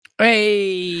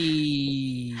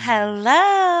Hey,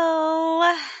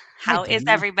 Hello. hi How is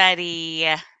Dena. everybody?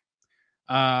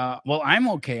 Well, I'm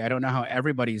okay. I don't know how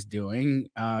everybody's doing.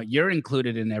 You're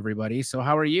included in everybody. So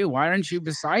how are you? Why aren't you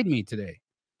beside me today?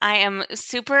 I am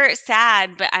super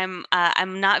sad, but I'm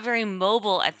not very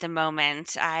mobile at the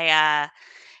moment. I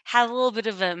had a little bit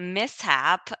of a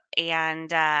mishap and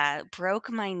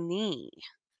broke my knee.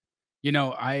 You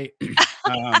know, I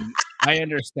I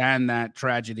understand that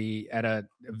tragedy at a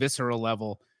visceral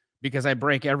level because I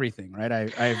break everything, right?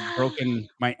 I've broken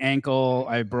my ankle,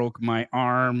 I broke my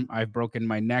arm, I've broken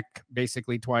my neck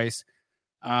basically twice.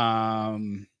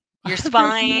 Um, Your I've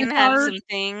broken my spine had heart. some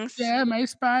things. Yeah, my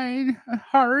spine,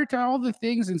 heart, all the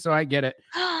things, and so I get it.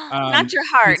 Not Um, your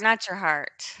heart, it's not your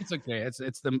heart. it's okay.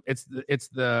 It's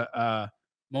the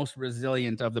most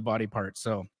resilient of the body parts.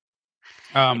 So,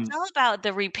 It's um, all about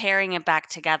the repairing it back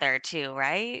together too,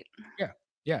 right? yeah,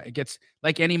 yeah, it gets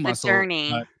like any The muscle,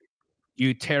 journey.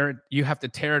 you have to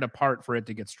tear it apart for it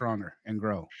to get stronger and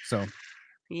grow. So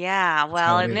Yeah, that's how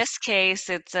well, it in is. this case,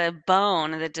 it's a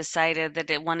bone that decided that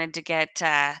it wanted to get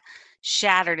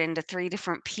shattered into three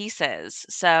different pieces.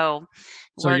 So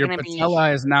So we're your going to be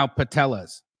patella is now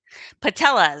patellas.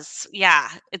 patellas. Yeah,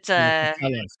 it's Your a.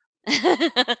 patellas.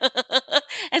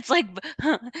 It's like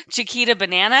Chiquita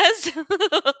bananas.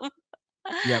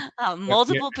 Yep. Yep. Yeah.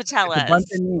 Multiple It's a bunch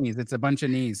patellas. of knees. It's a bunch of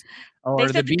knees, They or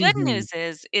the said the bee's good knees. news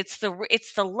is it's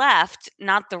the left,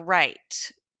 not the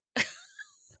right.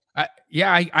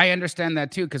 Yeah, I understand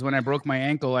that too. Because when I broke my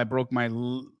ankle, I broke my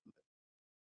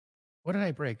what did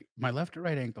I break? My left or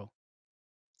right ankle?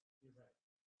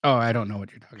 Oh, I don't know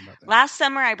what you're talking about then. Last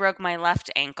summer, I broke my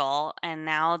left ankle, and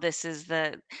now this is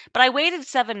the but I waited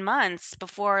 7 months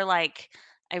before, like,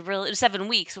 I really it was 7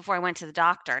 weeks before I went to the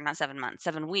doctor, not 7 months,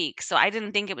 7 weeks, so I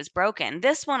didn't think it was broken.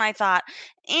 This one, I thought,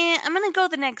 I'm gonna go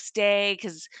the next day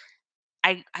because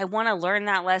I wanna learn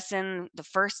that lesson the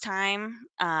first time,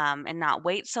 and not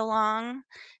wait so long.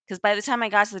 Because by the time I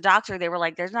got to the doctor, they were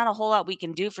like, "There's not a whole lot we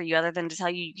can do for you other than to tell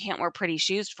you you can't wear pretty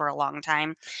shoes for a long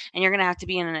time, and you're gonna have to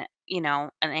be in an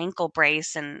ankle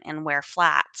brace and wear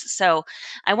flats." So,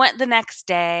 I went the next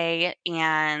day,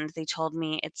 and they told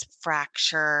me it's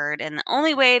fractured, and the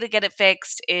only way to get it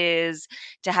fixed is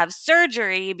to have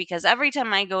surgery because every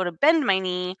time I go to bend my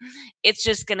knee, it's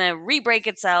just gonna re-break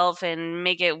itself and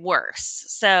make it worse.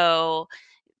 So,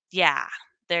 yeah,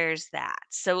 there's that.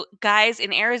 So, guys,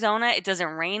 in Arizona, it doesn't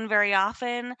rain very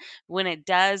often. When it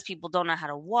does, people don't know how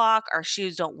to walk. Our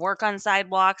shoes don't work on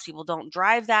sidewalks. People don't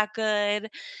drive that good.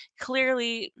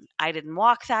 Clearly, I didn't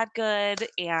walk that good.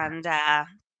 And I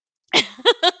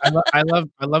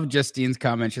love Justine's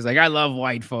comment. She's like, "I love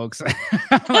white folks." I'm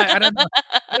like, I don't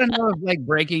know if, like,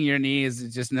 breaking your knee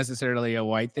is just necessarily a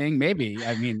white thing. Maybe.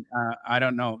 I mean, I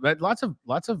don't know, but lots of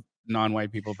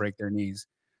non-white people break their knees.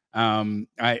 I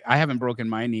haven't broken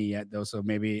my knee yet, though, so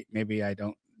maybe I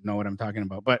don't know what I'm talking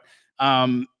about. But,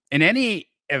 in any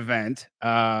event,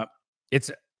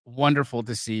 it's wonderful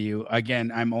to see you.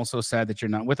 Again, I'm also sad that you're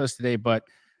not with us today, but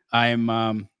I'm,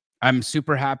 um I'm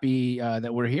super happy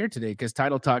that we're here today because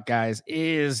Title Talk, guys,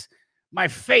 is my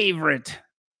favorite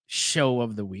show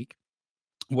of the week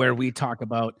where we talk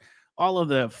about all of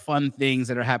the fun things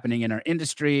that are happening in our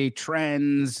industry,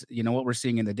 trends, what we're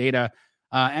seeing in the data,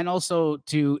 and also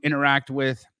to interact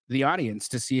with the audience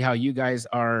to see how you guys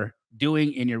are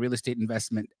doing in your real estate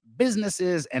investment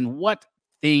businesses and what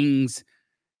things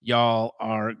y'all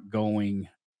are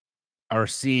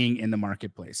seeing in the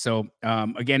marketplace. So,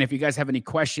 again, if you guys have any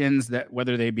questions that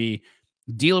whether they be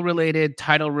deal related,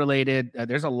 title related,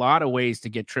 there's a lot of ways to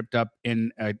get tripped up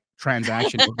in a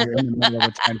transaction if you're in the middle of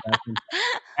a transaction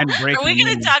and break are we your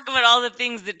going to knee. talk about all the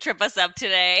things that trip us up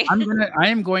today? I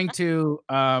am going to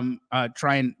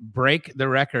try and break the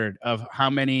record of how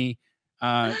many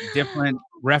different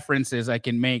references I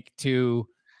can make to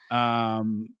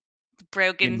um,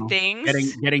 Broken things.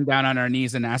 getting down on our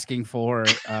knees and asking for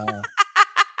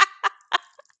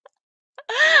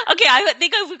Okay, I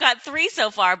think we've got 3 so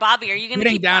far. Bobby, are you gonna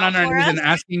getting keep down count on our for knees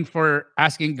us? and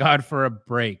asking God for a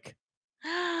break.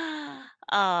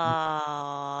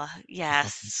 Oh,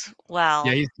 yes. Well,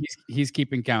 Yeah, he's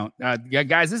keeping count. Yeah,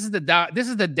 guys, this is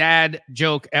the dad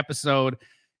joke episode,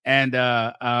 and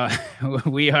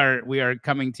we are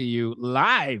coming to you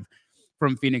live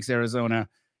from Phoenix, Arizona,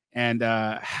 and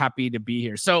happy to be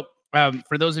here. So,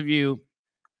 for those of you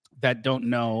that don't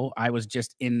know, I was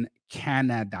just in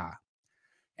Canada,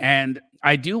 and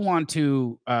I do want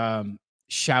to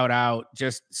shout out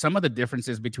just some of the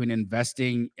differences between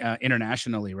investing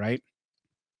internationally, right?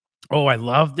 Oh, I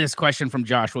love this question from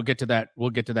Josh. We'll get to that. We'll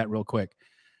get to that real quick.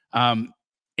 Um,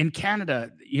 in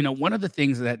Canada, one of the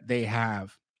things that they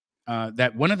have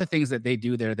that one of the things that they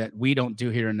do there that we don't do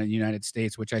here in the United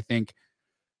States, which I think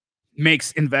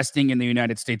makes investing in the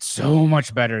United States so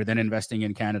much better than investing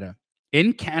in Canada.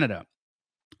 In Canada,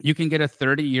 you can get a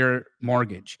 30-year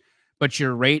mortgage, but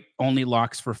your rate only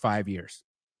locks for 5 years.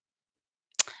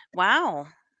 Wow.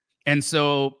 And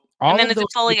so And all then of is it those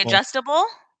fully people, adjustable?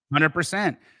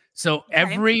 100%. So Okay.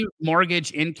 every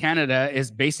mortgage in Canada is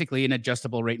basically an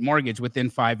adjustable rate mortgage. Within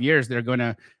 5 years, they're going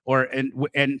to, or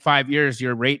in 5 years,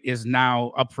 your rate is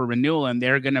now up for renewal, and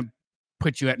they're going to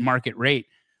put you at market rate.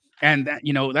 And that,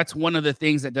 that's one of the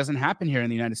things that doesn't happen here in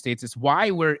the United States. It's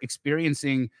why we're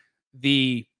experiencing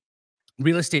the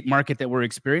real estate market that we're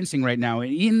experiencing right now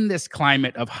in this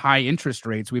climate of high interest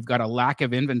rates. We've got a lack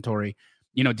of inventory.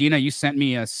 Dena, you sent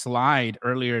me a slide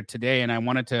earlier today, and I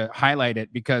wanted to highlight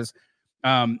it because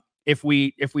if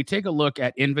we take a look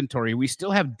at inventory, we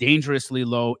still have dangerously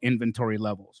low inventory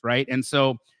levels, right? And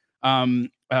so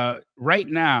right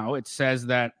now it says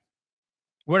that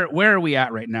where are we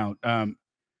at right now,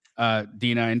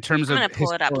 Dena, in terms I'm of gonna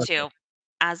pull it up historical? too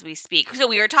as we speak. So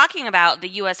we were talking about the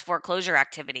US foreclosure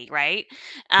activity, right?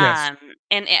 Yes. Um,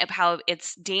 and how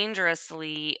it's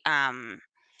dangerously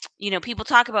people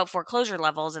talk about foreclosure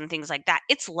levels and things like that.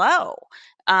 It's low.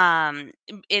 And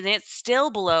it's still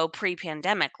below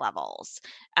pre-pandemic levels.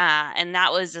 And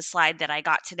that was a slide that I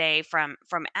got today from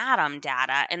Adam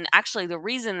Data. And actually the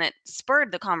reason that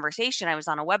spurred the conversation, I was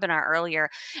on a webinar earlier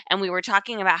and we were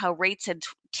talking about how rates had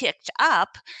ticked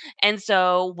up. And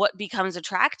so what becomes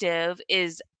attractive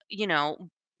is,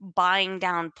 buying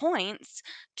down points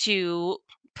to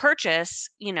purchase,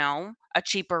 a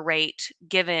cheaper rate,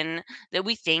 given that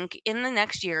we think in the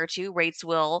next year or two rates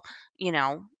will, you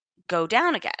know, go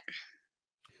down again.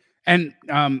 And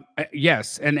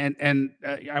yes, and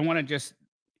I want to just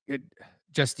it,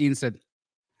 Justine said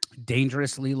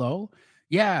dangerously low.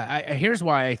 Yeah, here's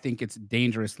why I think it's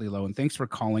dangerously low, and thanks for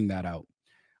calling that out.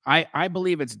 I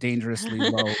believe it's dangerously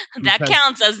low That because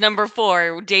counts as number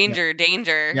 4, yep, danger,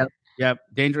 danger. yep, yep,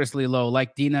 dangerously low,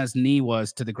 like Dina's knee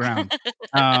was to the ground.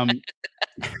 Um,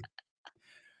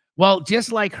 well,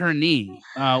 just like her knee,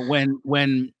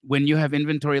 when you have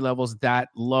inventory levels that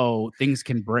low, things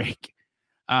can break.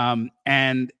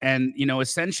 And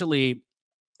essentially,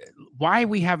 why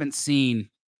we haven't seen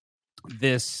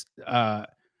this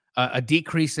a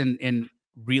decrease in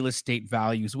real estate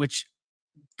values, which,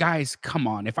 guys, come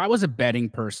on. If I was a betting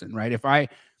person, right?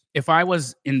 If I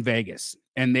was in Vegas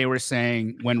and they were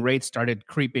saying when rates started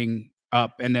creeping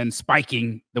up and then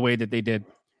spiking the way that they did,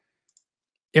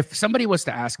 if somebody was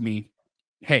to ask me,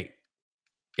 hey,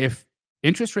 if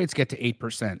interest rates get to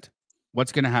 8%,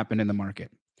 what's going to happen in the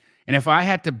market? And if I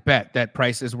had to bet that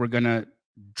prices were going to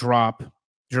drop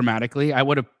dramatically, I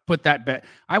would have put that bet.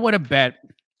 I would have bet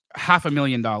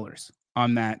 $500,000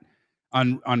 on that,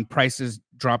 on prices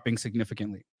dropping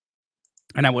significantly,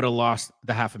 and I would have lost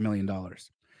the $500,000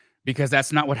 because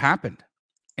that's not what happened.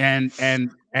 And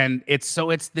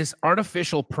it's this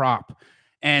artificial prop,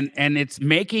 and it's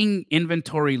making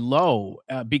inventory low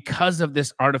because of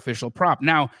this artificial prop.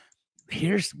 Now,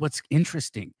 here's what's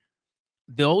interesting: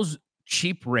 those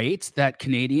cheap rates that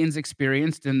Canadians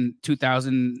experienced in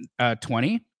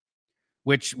 2020,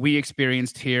 which we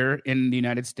experienced here in the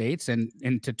United States and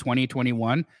into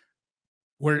 2021,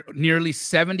 where nearly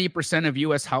 70% of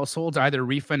US households either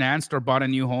refinanced or bought a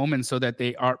new home. And so that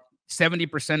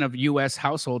 70% of US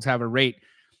households have a rate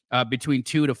between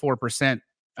 2 to 4%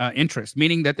 interest,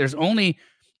 meaning that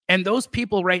and those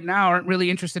people right now aren't really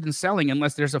interested in selling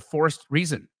unless there's a forced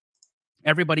reason.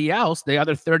 Everybody else, the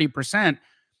other 30%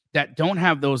 that don't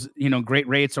have those, great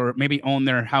rates, or maybe own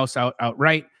their house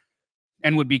outright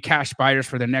and would be cash buyers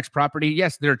for their next property.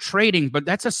 Yes, they're trading, but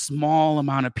that's a small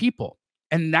amount of people.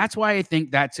 And that's why I think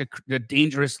that's a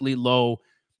dangerously low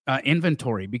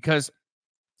inventory, because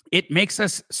it makes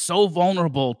us so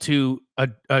vulnerable to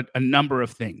a number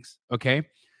of things. Okay.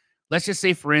 Let's just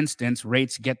say, for instance,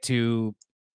 rates get to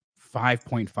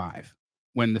 5.5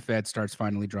 when the Fed starts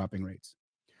finally dropping rates.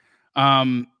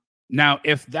 Now,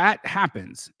 if that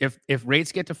happens, if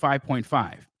rates get to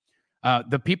 5.5,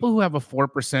 the people who have a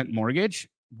 4% mortgage,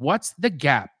 what's the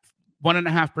gap?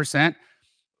 1.5%.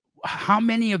 How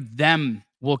many of them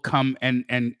will come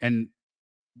and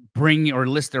bring or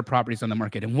list their properties on the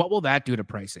market? And what will that do to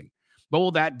pricing? What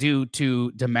will that do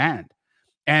to demand?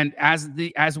 And as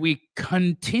we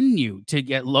continue to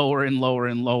get lower and lower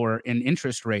and lower in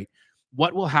interest rate,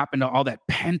 what will happen to all that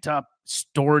pent up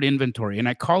stored inventory? And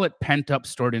I call it pent up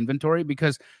stored inventory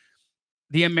because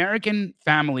the American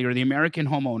family or the American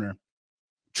homeowner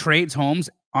trades homes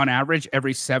on average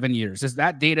every 7 years. Is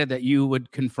that data that you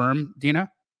would confirm, Dena?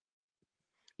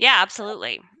 Yeah,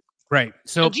 absolutely. Right.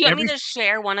 So Do you want me every to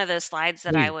share one of those slides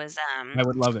that I please, was, I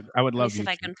would love it. I would let me love see you if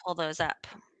I to. can pull those up.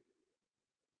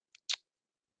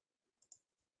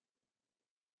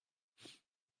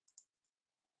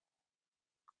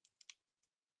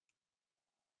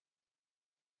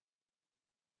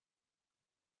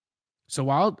 So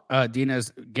while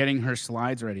Dina's getting her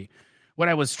slides ready, what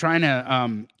I was trying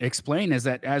to explain is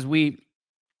that as we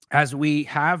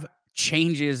have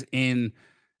changes in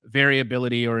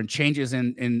variability or in changes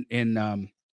in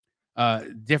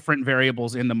different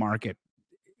variables in the market,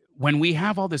 when we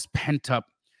have all this pent up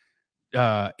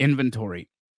inventory,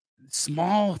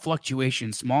 small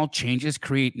fluctuations, small changes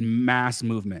create mass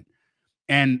movement.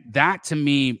 And that to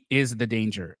me is the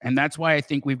danger. And that's why I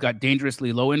think we've got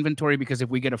dangerously low inventory, because if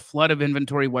we get a flood of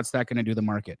inventory, what's that going to do to the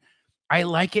market? I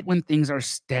like it when things are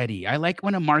steady. I like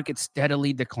when a market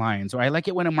steadily declines, or I like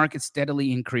it when a market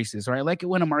steadily increases, or I like it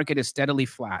when a market is steadily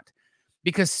flat,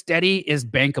 because steady is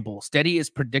bankable. Steady is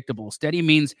predictable. Steady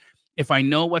means if I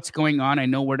know what's going on, I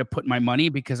know where to put my money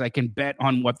because I can bet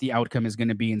on what the outcome is going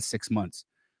to be in 6 months.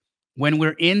 When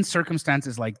we're in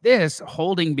circumstances like this,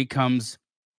 holding becomes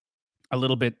a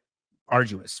little bit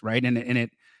arduous, right? And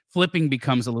it flipping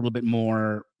becomes a little bit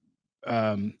more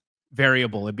um,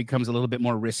 variable. It becomes a little bit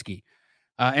more risky.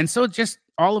 And so just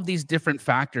all of these different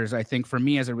factors, I think for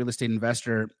me as a real estate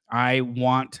investor, I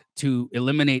want to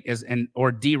eliminate as and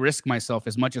or de-risk myself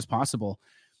as much as possible.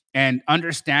 And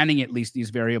understanding at least these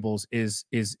variables is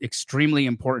extremely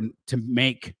important to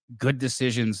make good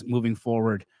decisions moving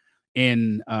forward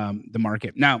in the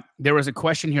market. Now, there was a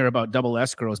question here about double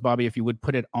escrows. Bobby, if you would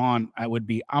put it on, I would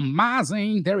be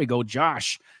amazing. There we go,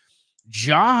 Josh.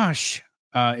 Josh,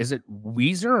 is it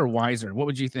Weezer or Wiser? What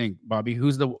would you think, Bobby?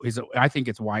 Who's the? Is it, I think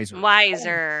it's Wiser.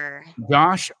 Wiser.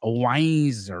 Josh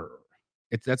Weiser.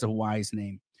 That's a wise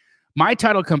name. My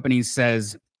title company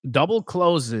says double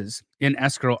closes in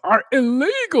escrow are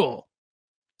illegal.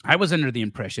 I was under the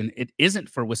impression it isn't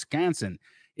for Wisconsin.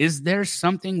 Is there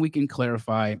something we can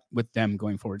clarify with them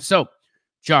going forward? So,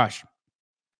 Josh,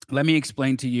 let me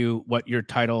explain to you what your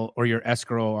title or your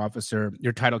escrow officer,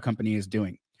 your title company is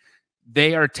doing.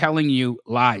 They are telling you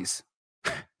lies,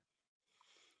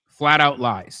 flat out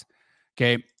lies.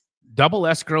 Okay. Double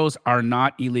escrows are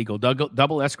not illegal.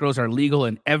 Double escrows are legal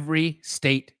in every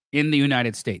state in the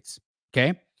United States.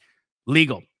 Okay.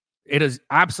 Legal. It is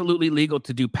absolutely legal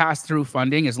to do pass-through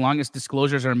funding as long as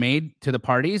disclosures are made to the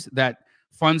parties that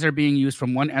funds are being used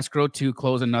from one escrow to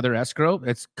close another escrow.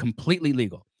 It's completely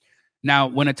legal. Now,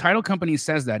 when a title company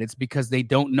says that, it's because they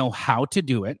don't know how to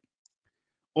do it,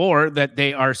 or that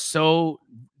they are so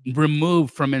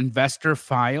removed from investor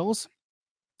files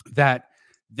that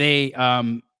they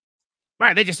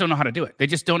right, they just don't know how to do it. They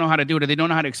just don't know how to do it, or they don't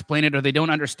know how to explain it, or they don't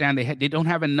understand. They don't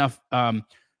have enough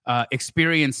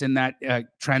experience in that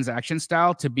transaction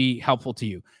style to be helpful to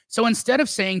you. So instead of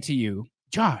saying to you,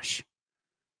 Josh,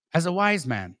 as a wise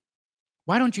man,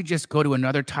 why don't you just go to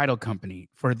another title company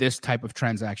for this type of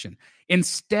transaction?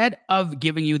 Instead of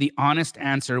giving you the honest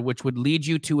answer, which would lead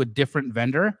you to a different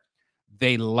vendor,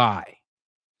 they lie.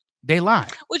 They lie.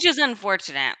 Which is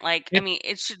unfortunate. Like, I It, mean,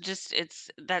 it should just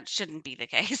it's that shouldn't be the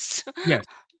case. yes.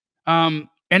 And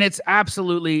it's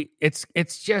absolutely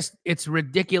it's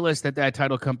ridiculous that that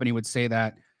title company would say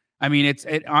that. I mean,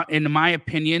 in my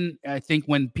opinion, I think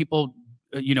when people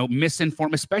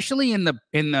misinform, especially in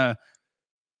the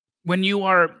when you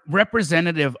are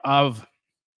representative of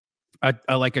a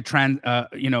like a trans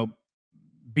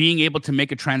being able to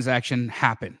make a transaction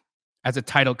happen as a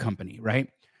title company, right?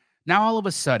 Now all of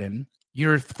a sudden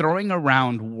you're throwing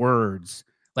around words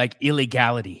like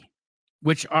illegality,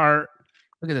 which are,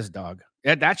 look at this dog.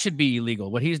 That should be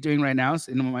illegal. What he's doing right now is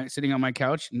sitting on my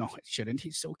couch. No, it shouldn't.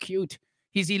 He's so cute.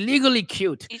 He's illegally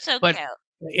cute. He's so But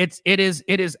cute. it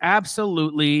is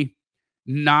absolutely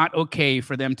not okay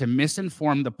for them to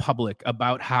misinform the public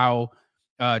about how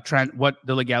what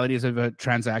the legalities of a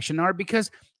transaction are.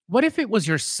 Because what if it was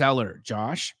your seller,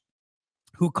 Josh,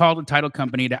 who called a title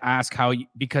company to ask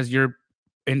because you're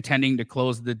intending to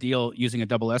close the deal using a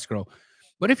double escrow?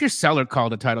 What if your seller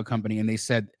called a title company and they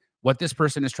said, what this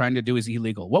person is trying to do is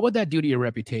illegal? What would that do to your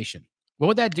reputation? What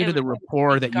would that do It to would the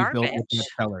rapport be that you built with that garbage.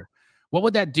 seller? What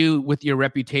would that do with your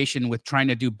reputation with trying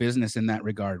to do business in that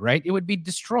regard, right? It would be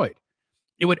destroyed.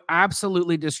 It would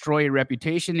absolutely destroy your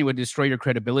reputation. It would destroy your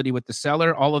credibility with the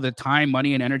seller. All of the time,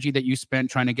 money, and energy that you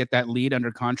spent trying to get that lead under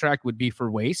contract would be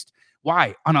for waste.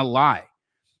 Why? On a lie.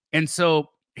 And so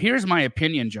here's my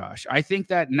opinion, Josh. I think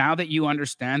that now that you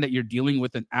understand that you're dealing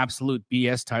with an absolute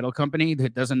BS title company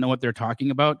that doesn't know what they're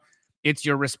talking about, it's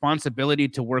your responsibility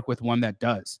to work with one that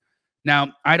does.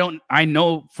 Now, I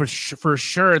know for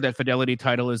sure that Fidelity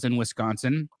Title is in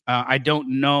Wisconsin. I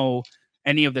don't know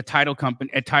any of the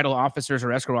title officers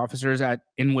or escrow officers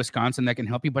in Wisconsin that can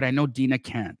help you, but I know Dena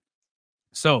can.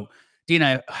 So,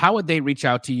 Dena, how would they reach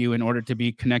out to you in order to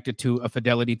be connected to a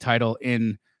Fidelity Title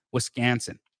in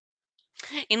Wisconsin?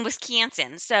 In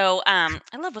Wisconsin. So, I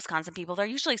love Wisconsin people. They're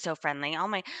usually so friendly. All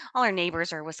our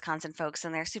neighbors are Wisconsin folks,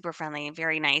 and they're super friendly and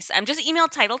very nice. Just email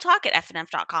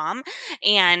titletalk@fnf.com,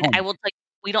 and Oh, I will tell you,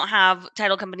 we don't have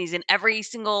title companies in every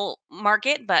single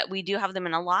market, but we do have them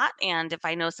in a lot. And if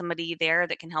I know somebody there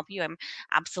that can help you, I'm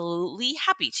absolutely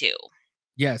happy to.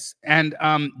 yes. And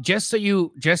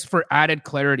just for added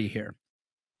clarity here,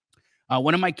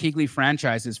 one of my Keegley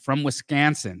franchises from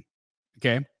Wisconsin,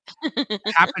 okay,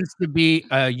 happens to be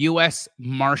a U.S.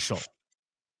 Marshal.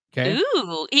 Okay,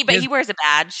 Ooh, but his he wears a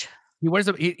badge.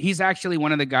 he's actually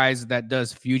one of the guys that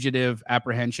does fugitive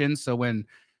apprehension. So when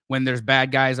there's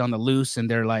bad guys on the loose and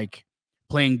they're like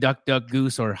playing duck duck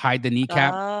goose or hide the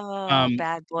kneecap, Oh,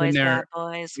 when they're bad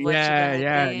boys, what you yeah, gonna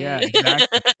yeah, do? yeah,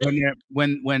 exactly.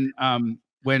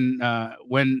 When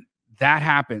that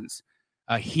happens,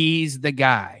 he's the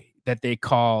guy that they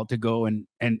call to go and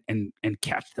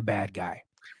catch the bad guy.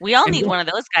 We all And need one of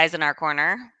those guys in our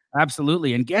corner.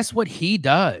 absolutely. And guess what he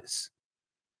does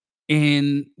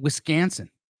in Wisconsin?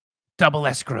 Double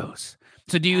escrows.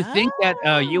 So do you think that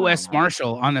a U.S. Oh.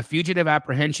 Marshal on a fugitive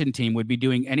apprehension team would be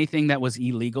doing anything that was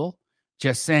illegal?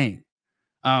 Just saying.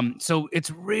 So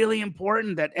it's really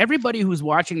important that everybody who's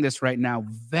watching this right now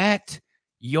vet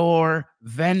your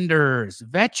vendors.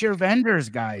 Vet your vendors,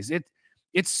 guys.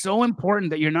 It's so important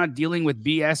that you're not dealing with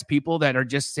BS people that are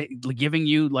just giving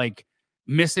you like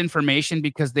misinformation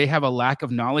because they have a lack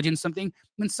of knowledge in something.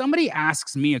 When somebody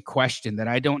asks me a question that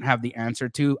I don't have the answer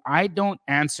to, I don't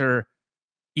answer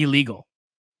illegal.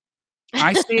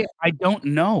 I say I don't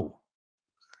know.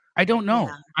 I don't know.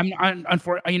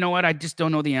 Yeah. You know what? I just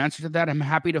don't know the answer to that. I'm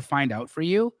happy to find out for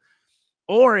you.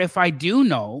 Or if I do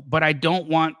know, but I don't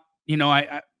want,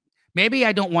 maybe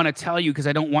I don't want to tell you because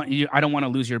I don't want to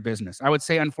lose your business. I would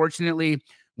say, unfortunately,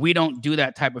 we don't do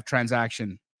that type of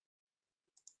transaction.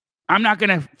 I'm not going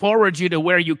to forward you to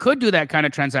where you could do that kind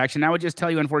of transaction. I would just tell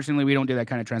you, unfortunately, we don't do that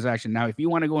kind of transaction. Now, if you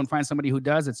want to go and find somebody who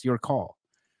does, it's your call.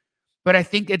 But I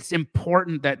think it's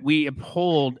important that we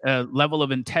uphold a level of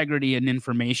integrity and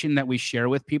information that we share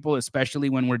with people, especially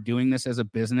when we're doing this as a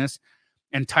business.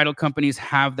 And title companies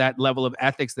have that level of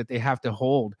ethics that they have to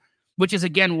hold, which is,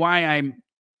 again, why I'm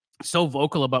so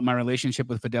vocal about my relationship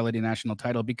with Fidelity National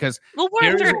Title, because Well, we're a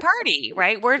here's third party,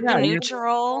 right? We're the yeah,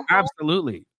 neutral.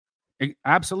 absolutely.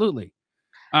 Absolutely.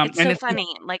 It's And so it's funny.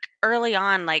 Like early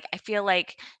on, like I feel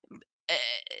like uh,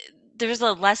 there's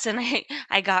a lesson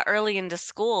I got early into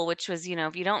school, which was,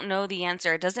 if you don't know the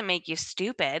answer, it doesn't make you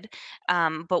stupid.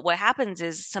 But what happens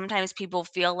is sometimes people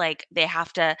feel like they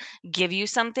have to give you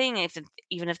something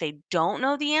even if they don't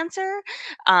know the answer.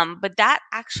 But that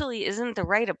actually isn't the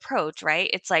right approach,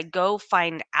 right? It's like go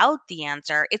find out the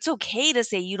answer. It's okay to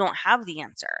say you don't have the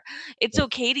answer. It's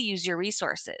okay to use your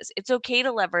resources. It's okay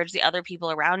to leverage the other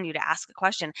people around you to ask a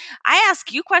question. I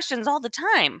ask you questions all the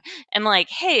time. I'm like,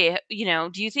 hey, do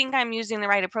you think I'm using the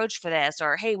right approach for this?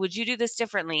 Or, hey, would you do this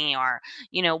differently? Or,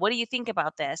 what do you think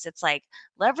about this? It's like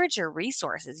leverage your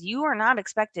resources. You are not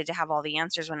expected to have all the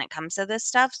answers when it comes to this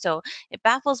stuff. So it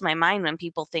baffles my mind when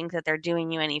people think that they're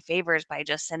doing you any favors by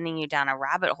just sending you down a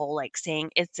rabbit hole, like saying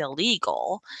it's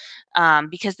illegal,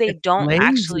 because they don't lazy.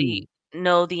 actually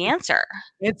know the answer.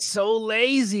 It's so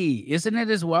lazy, isn't it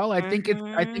as well? I think Hmm.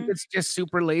 it's just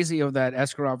super lazy of that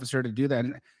escrow officer to do that.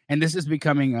 And this is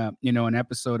becoming an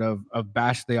episode of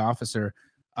Bash the Officer,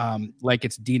 like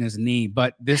it's Dena's knee.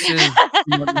 But this is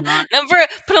not Number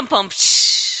pum pum.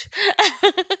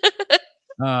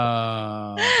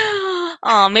 uh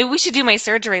Oh, maybe we should do my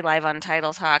surgery live on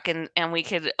Title Talk, and we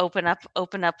could open up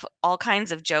all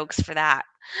kinds of jokes for that.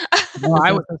 no, Was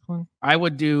that this one? I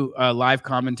would do a live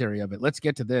commentary of it. Let's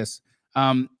get to this.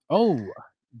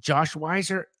 Josh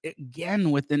Weiser again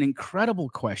with an incredible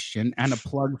question and a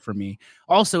plug for me.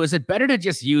 Also, is it better to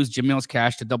just use Jamil's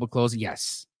cash to double close?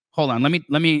 Yes. Hold on. Clarify,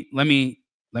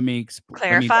 Let me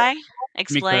clarify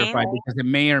explain. because it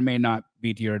may or may not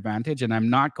be to your advantage, and I'm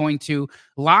not going to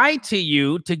lie to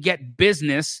you to get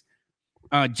business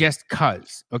just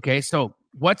cuz. Okay, so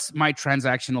what's my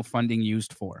transactional funding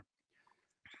used for?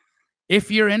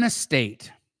 If you're in a state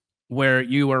where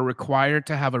you are required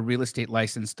to have a real estate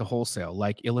license to wholesale,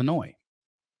 like Illinois,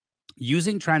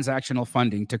 using transactional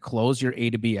funding to close your A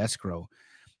to B escrow,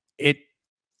 it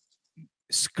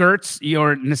skirts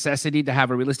your necessity to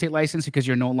have a real estate license because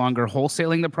you're no longer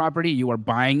wholesaling the property. You are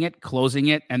buying it, closing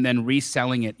it, and then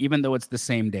reselling it, even though it's the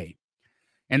same day.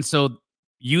 And so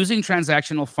using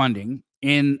transactional funding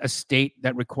in a state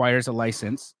that requires a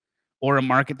license or a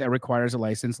market that requires a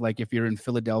license, like if you're in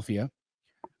Philadelphia,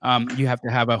 you have to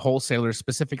have a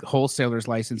specific wholesaler's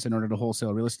license in order to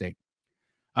wholesale real estate.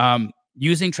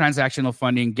 Using transactional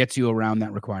funding gets you around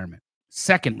that requirement.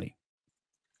 Secondly,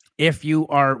 if you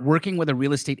are working with a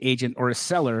real estate agent or a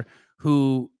seller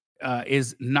who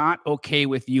is not okay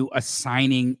with you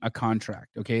assigning a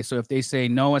contract, okay? So if they say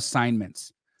no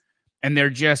assignments and they're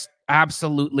just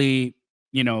absolutely,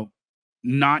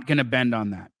 not going to bend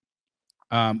on that,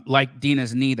 like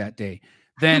Dena's knee that day,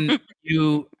 then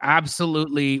you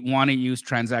absolutely want to use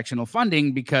transactional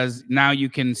funding because now you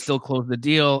can still close the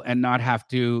deal and not have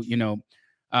to,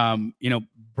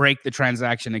 break the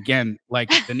transaction again, like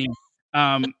the knee.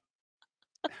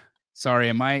 Sorry,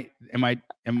 is it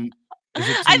too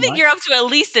I think much? you're up to at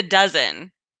least a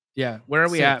dozen. Yeah. Where are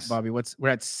we at, 6. Bobby? We're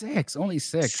at 6, only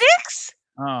 6. 6?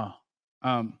 Oh,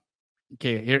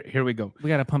 okay. Here we go. We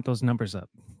got to pump those numbers up.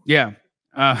 Yeah.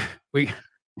 We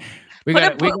Put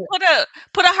got a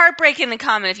heartbreak in the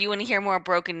comment if you want to hear more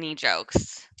broken knee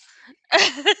jokes.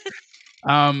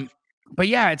 But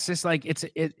yeah, it's just like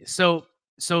so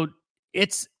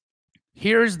it's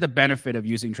here's the benefit of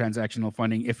using transactional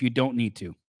funding if you don't need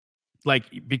to, like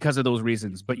because of those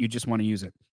reasons, but you just want to use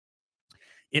it.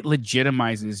 It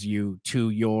legitimizes you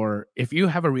to if you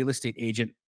have a real estate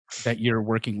agent that you're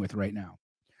working with right now,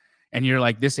 and you're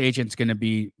like, this agent's going to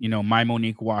be, my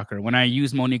Monique Walker. When I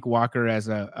use Monique Walker as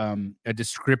a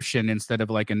description instead of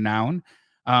like a noun,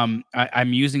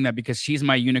 I'm using that because she's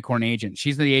my unicorn agent.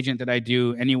 She's the agent that I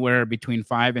do anywhere between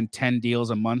 5 and 10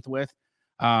 deals a month with.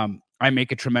 I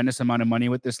make a tremendous amount of money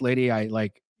with this lady.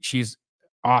 She's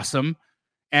awesome.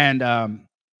 And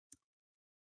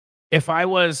if I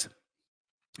was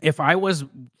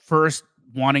first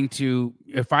wanting to,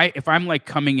 if I'm like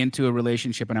coming into a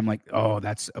relationship and I'm like, oh,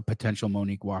 that's a potential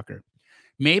Monique Walker,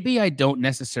 maybe I don't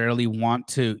necessarily want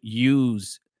to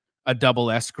use a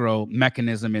double escrow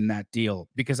mechanism in that deal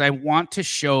because I want to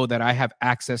show that I have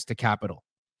access to capital,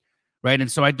 right?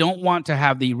 And so I don't want to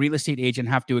have the real estate agent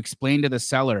have to explain to the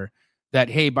seller that,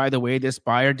 hey, by the way, this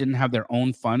buyer didn't have their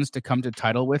own funds to come to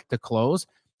title with to close.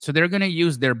 So they're going to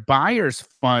use their buyer's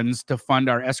funds to fund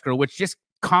our escrow, which just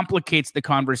complicates the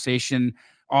conversation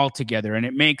altogether. And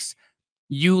it makes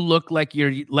you look like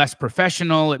you're less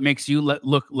professional. It makes you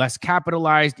look less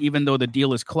capitalized, even though the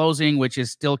deal is closing, which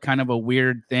is still kind of a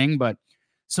weird thing. But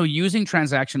so using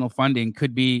transactional funding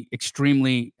could be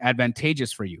extremely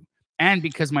advantageous for you. And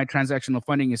because my transactional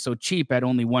funding is so cheap at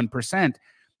only 1%,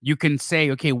 you can say,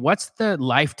 okay, what's the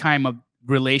lifetime of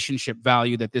relationship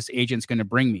value that this agent's going to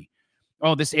bring me?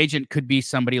 Oh, this agent could be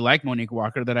somebody like Monique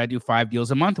Walker that I do 5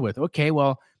 deals a month with. Okay,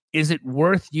 well, is it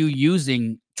worth you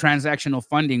using transactional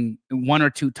funding 1 or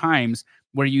 2 times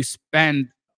where you spend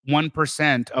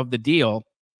 1% of the deal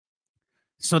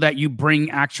so that you bring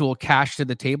actual cash to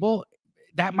the table?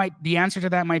 The answer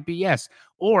to that might be yes.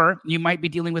 Or you might be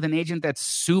dealing with an agent that's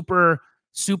super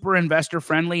investor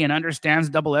friendly and understands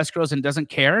double escrows and doesn't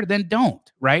care, then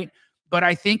don't, right? But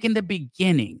I think in the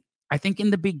beginning,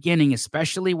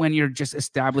 especially when you're just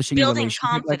establishing a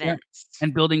relationship like that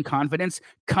and building confidence,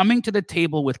 coming to the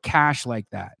table with cash like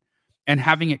that and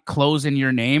having it close in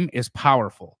your name is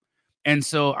powerful. And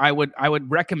so I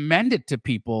would recommend it to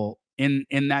people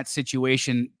in that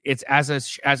situation. It's as a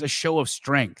show of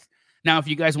strength. Now, if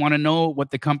you guys want to know what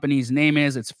the company's name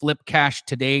is, it's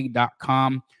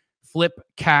flipcashtoday.com,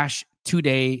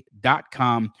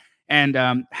 flipcashtoday.com.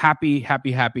 And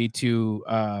happy to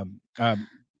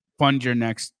fund your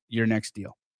next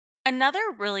deal. Another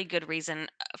really good reason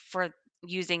for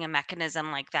using a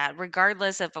mechanism like that,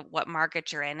 regardless of what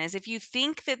market you're in, is if you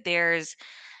think that there's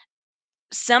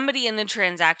somebody in the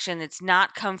transaction that's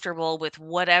not comfortable with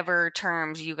whatever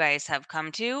terms you guys have come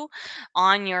to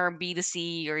on your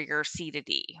B2C or your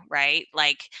C2D, right?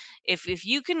 Like if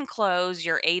you can close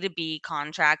your A to B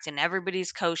contract and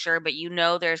everybody's kosher, but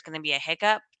there's going to be a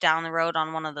hiccup down the road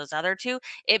on one of those other two,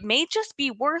 it may just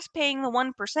be worth paying the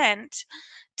 1%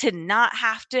 to not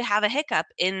have to have a hiccup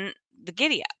in the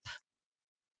giddy up.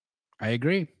 I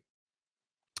agree.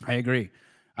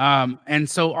 And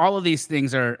so all of these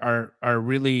things are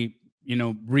really,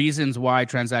 reasons why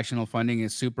transactional funding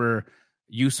is super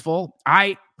useful.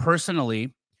 I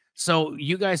personally, so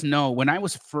you guys know, when I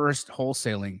was first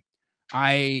wholesaling,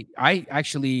 I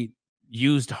actually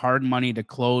used hard money to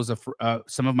close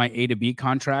some of my A to B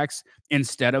contracts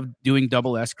instead of doing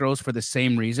double escrows for the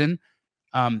same reason,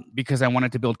 because I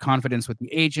wanted to build confidence with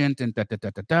the agent and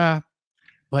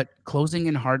But closing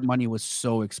in hard money was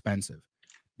so expensive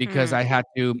because I had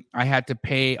to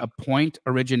pay a point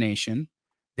origination,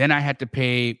 then I had to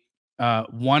pay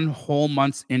 1 whole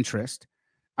month's interest.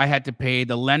 I had to pay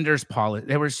the lender's policy.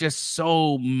 There was just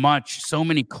so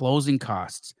many closing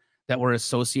costs that were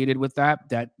associated with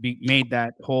that made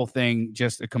that whole thing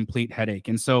just a complete headache.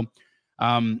 And so,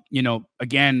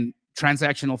 again,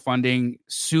 transactional funding,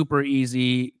 super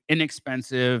easy,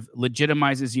 inexpensive,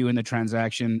 legitimizes you in the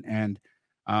transaction. And,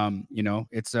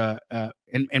 it's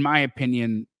in my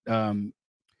opinion,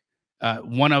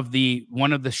 one of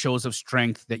the shows of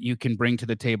strength that you can bring to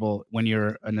the table when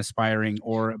you're an aspiring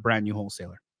or a brand new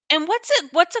wholesaler. And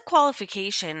what's a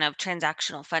qualification of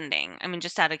transactional funding? I mean,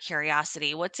 just out of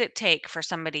curiosity, what's it take for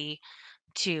somebody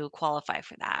to qualify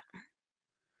for that?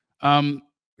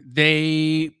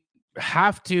 They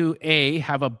have to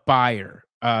have a buyer.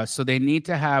 So they need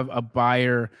to have a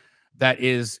buyer that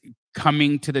is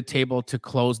coming to the table to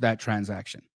close that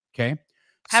transaction. Okay.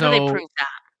 How do they So prove that?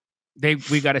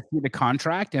 we got to see the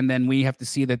contract, and then we have to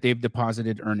see that they've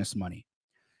deposited earnest money.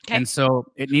 Okay. And so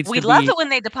it needs We to love be, it when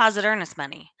they deposit earnest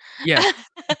money. yes,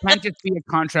 it can't just be a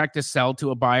contract to sell to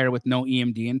a buyer with no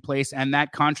EMD in place, and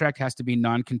that contract has to be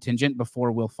non-contingent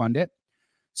before we'll fund it.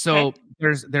 So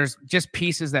Okay. there's just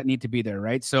pieces that need to be there,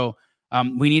 right? So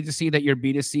we need to see that your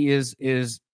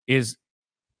B2C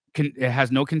it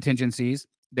has no contingencies,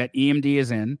 that EMD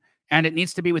is in, and it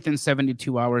needs to be within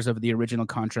 72 hours of the original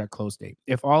contract close date.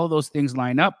 If all of those things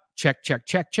line up, check,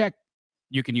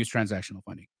 you can use transactional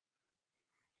funding.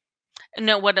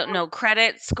 No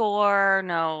credit score,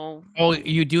 no. Oh,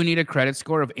 you do need a credit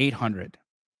score of 800.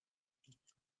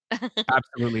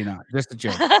 Absolutely not. Just a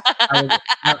joke.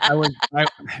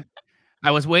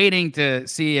 I was waiting to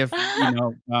see if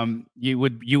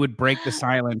you would break the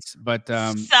silence, but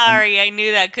Sorry, I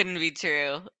knew that couldn't be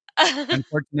true.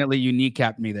 unfortunately, you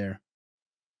kneecapped me there.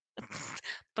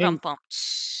 Bum-bum.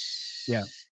 Yeah.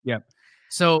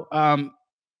 So,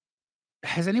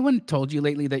 has anyone told you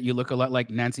lately that you look a lot like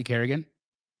Nancy Kerrigan?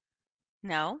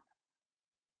 No.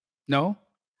 No?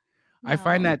 I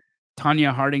find that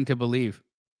Tanya Harding to believe.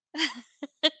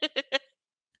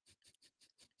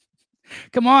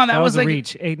 Come on, that was a like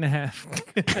reach,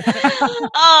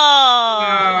 8.5. Oh,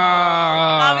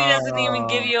 Bobby doesn't even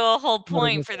give you a whole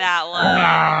point for that one.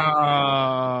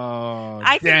 Oh,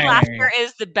 I think dang. laughter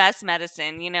is the best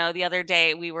medicine. The other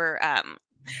day we were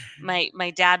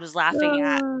my dad was laughing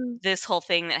at this whole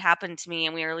thing that happened to me,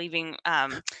 and we were leaving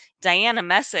Diane a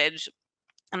message,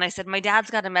 and I said, my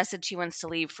dad's got a message he wants to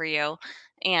leave for you.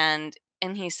 And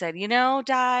he said,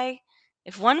 Di,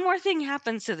 if one more thing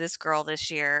happens to this girl this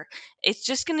year, it's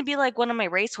just going to be like one of my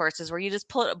racehorses where you just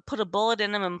put a bullet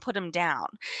in him and put him down.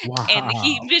 Wow. And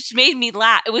he just made me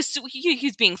laugh. It was he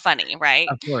was being funny, right?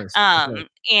 Of course.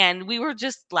 And we were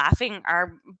just laughing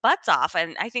our butts off.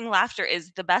 And I think laughter is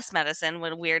the best medicine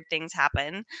when weird things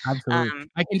happen. Absolutely.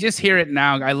 I can just hear it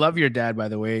now. I love your dad, by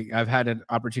the way. I've had an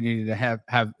opportunity to have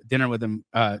dinner with him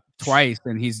twice,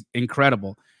 and he's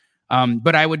incredible.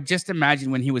 But I would just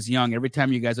imagine when he was young, every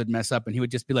time you guys would mess up, and he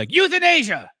would just be like,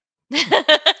 euthanasia.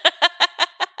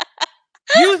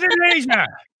 Euthanasia.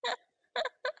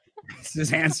 That's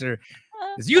his answer.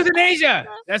 It's euthanasia.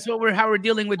 That's how we're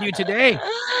dealing with you today.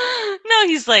 No,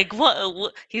 he's like,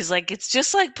 what? He's like, it's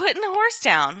just like putting a horse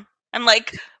down. I'm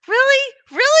like,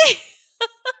 really?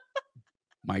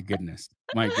 My goodness.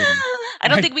 I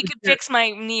don't think we could fix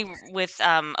my knee with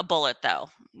a bullet, though.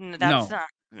 That's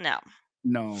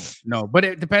No. But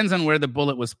it depends on where the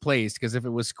bullet was placed. Because if it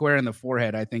was square in the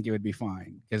forehead, I think it would be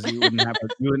fine. Because you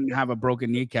wouldn't have a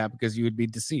broken kneecap because you would be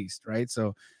deceased, right?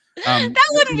 So that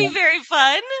wouldn't be very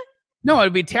fun. No,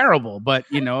 it'd be terrible. But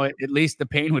at least the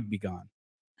pain would be gone.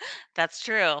 That's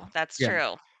true.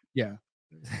 True. Yeah.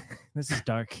 This is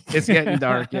dark. It's getting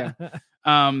dark. Yeah.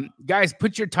 Guys,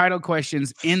 put your title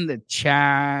questions in the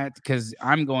chat because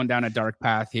I'm going down a dark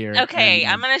path here. Okay,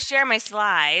 I'm gonna share my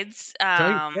slides.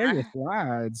 Share your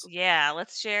slides. Yeah,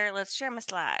 let's share my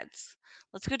slides.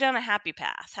 Let's go down a happy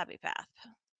path.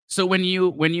 So when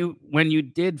you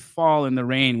did fall in the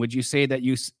rain, would you say that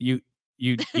you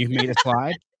made a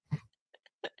slide?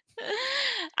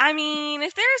 I mean,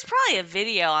 if there's probably a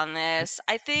video on this,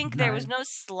 I think there was no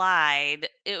slide.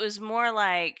 It was more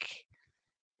like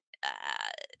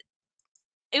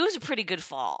it was a pretty good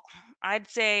fall. I'd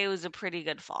say it was a pretty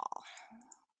good fall.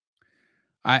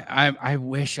 I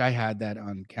wish I had that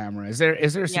on camera. Is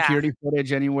there security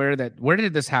footage anywhere where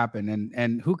did this happen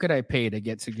and who could I pay to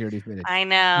get security footage? I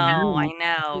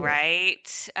know,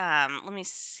 right? Let me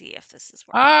see if this is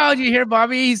working. Oh, did you hear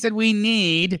Bobby? He said we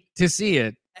need to see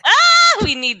it.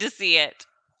 We need to see it.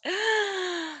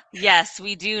 Yes,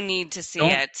 we do need to see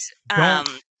it.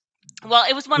 Well,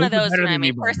 it was one Yours of are those, better than I'm me,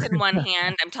 a Bob. purse in one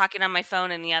hand, I'm talking on my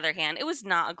phone in the other hand. It was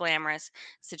not a glamorous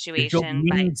Your joke situation,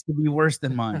 needs to be worse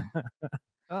than mine.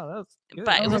 Oh, that's good. but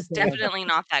That it was was okay. definitely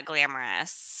not that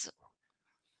glamorous.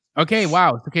 Okay,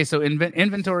 wow. Okay, so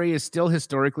inventory is still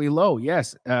historically low.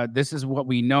 Yes, this is what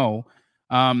we know.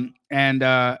 And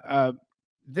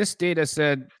this data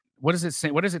said, what does it say?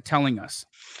 What is it telling us?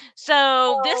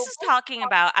 So this is talking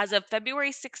about as of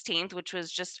February 16th, which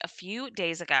was just a few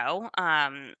days ago.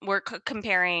 We're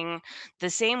comparing the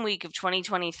same week of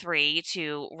 2023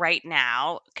 to right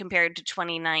now compared to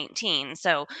 2019.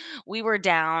 So we were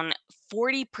down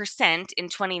 40% in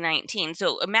 2019.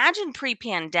 So imagine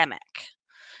pre-pandemic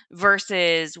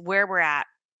versus where we're at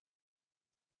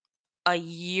a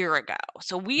year ago.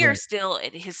 So we are Right. still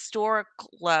at historic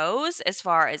lows as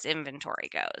far as inventory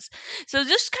goes. So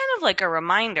just kind of like a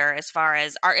reminder as far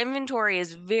as our inventory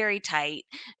is very tight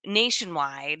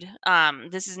nationwide.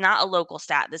 This is not a local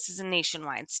stat. This is a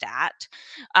nationwide stat.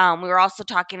 We were also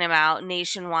talking about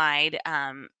nationwide,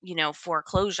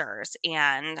 foreclosures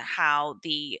and how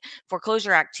the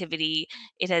foreclosure activity,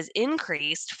 it has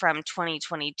increased from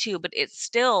 2022, but it's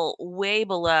still way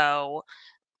below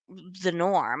the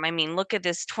norm. I mean, look at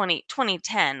this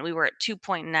 2010, we were at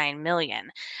 2.9 million.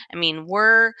 I mean,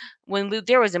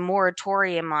 there was a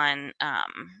moratorium on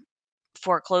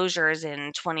foreclosures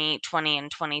in 2020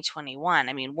 and 2021.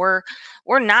 I mean, we're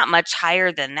not much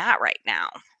higher than that right now.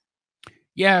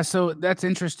 Yeah, so that's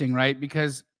interesting, right?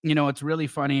 Because it's really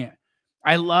funny.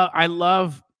 I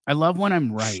love when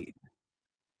I'm right,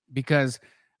 because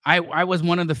I was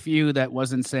one of the few that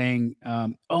wasn't saying,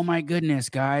 "Oh my goodness,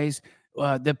 guys,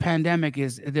 the pandemic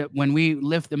is that when we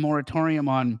lift the moratorium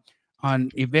on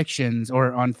evictions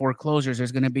or on foreclosures,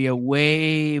 there's going to be a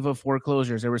wave of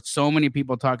foreclosures." There were so many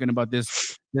people talking about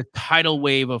this tidal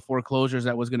wave of foreclosures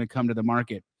that was going to come to the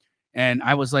market, and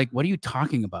I was like, "What are you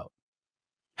talking about?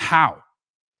 How?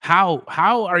 How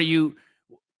are you?"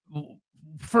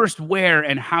 First, where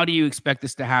and how do you expect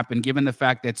this to happen, given the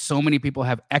fact that so many people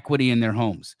have equity in their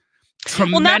homes?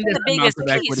 Well, that's Tremendous the amounts biggest of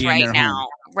piece equity in right their homes. now,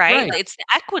 right? Right. It's the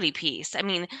equity piece. I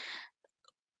mean,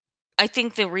 I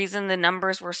think the reason the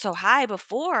numbers were so high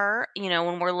before,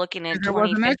 when we're looking at Because there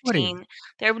wasn't equity.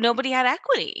 2015, nobody had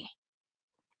equity.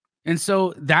 And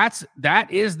so that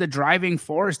is the driving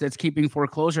force that's keeping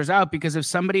foreclosures out, because if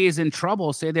somebody is in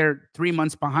trouble, say they're 3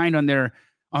 months behind on their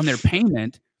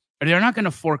payment, they're not gonna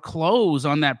foreclose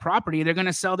on that property, they're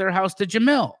gonna sell their house to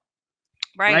Jamil.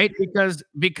 Right. Right?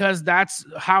 Because that's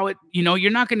how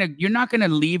you're not gonna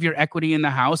leave your equity in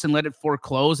the house and let it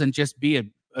foreclose and just be a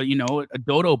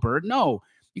dodo bird. No,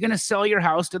 you're gonna sell your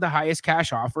house to the highest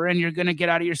cash offer, and you're gonna get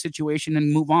out of your situation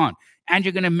and move on. And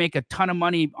you're gonna make a ton of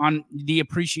money on the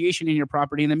appreciation in your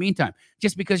property in the meantime.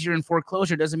 Just because you're in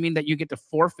foreclosure doesn't mean that you get to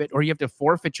forfeit, or you have to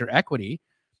forfeit your equity.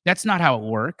 That's not how it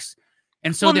works.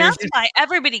 And so Well, and there's that's just why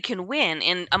everybody can win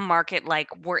in a market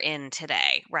like we're in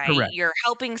today, right? correct. You're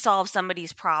helping solve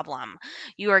somebody's problem.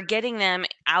 You are getting them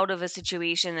out of a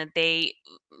situation that they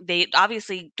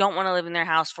obviously don't want to live in their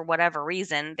house for whatever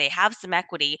reason. They have some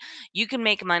equity. You can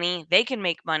make money, they can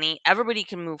make money, everybody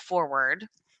can move forward.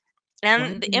 Why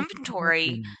And did the you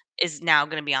inventory is now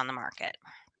going to be on the market.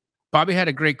 Bobby had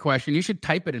a great question. You should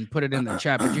type it and put it in the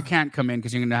chat, but you can't come in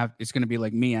because it's gonna be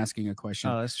like me asking a question.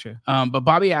 Oh, that's true. But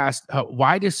Bobby asked,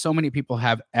 why do so many people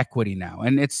have equity now?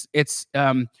 And it's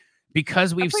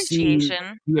because we've seen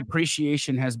Appreciation. the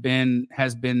appreciation has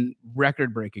been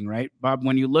record breaking, right, Bob?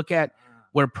 When you look at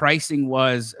where pricing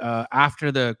was after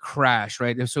the crash,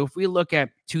 right? So if we look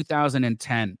at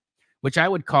 2010, which I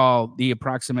would call the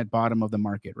approximate bottom of the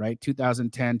market, right?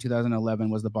 2010, 2011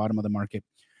 was the bottom of the market.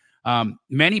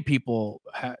 Many people,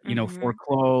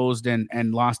 foreclosed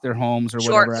and lost their homes or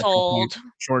Short whatever at that point, sold.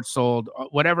 short sold,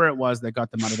 whatever it was that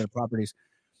got them out of their properties.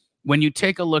 When you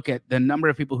take a look at the number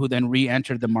of people who then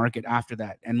re-entered the market after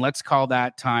that, and let's call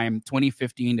that time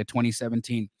 2015 to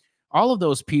 2017, all of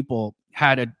those people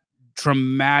had a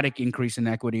dramatic increase in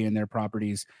equity in their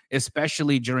properties,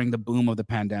 especially during the boom of the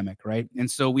pandemic, right?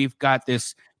 And so we've got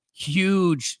this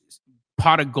huge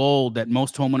pot of gold that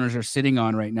most homeowners are sitting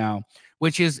on right now,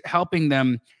 which is helping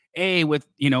them with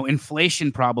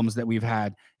inflation problems that we've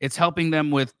had. It's helping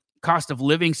them with cost of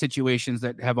living situations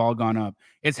that have all gone up.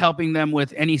 It's helping them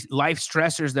with any life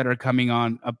stressors that are coming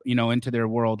on up, into their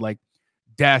world, like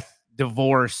death,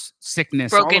 divorce,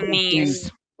 sickness, all of Broken those things,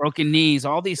 knees. broken knees,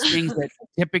 all these things that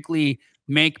typically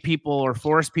make people or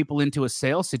force people into a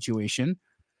sales situation.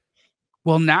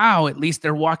 Well, now at least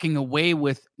they're walking away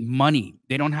with money.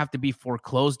 They don't have to be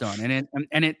foreclosed on.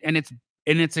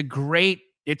 It's a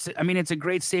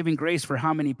great saving grace for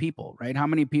how many people, right? How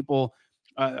many people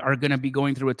are going to be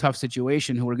going through a tough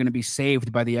situation who are going to be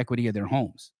saved by the equity of their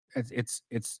homes. It's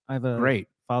I have a great.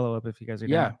 follow-up if you guys are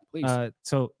Yeah, down. please.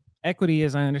 So equity,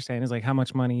 as I understand, is like how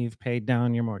much money you've paid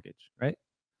down your mortgage, right?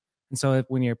 And so if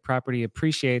when your property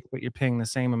appreciates, but you're paying the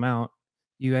same amount,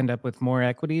 you end up with more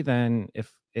equity than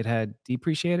if it had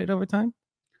depreciated over time?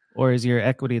 Or is your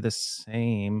equity the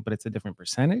same, but it's a different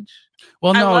percentage?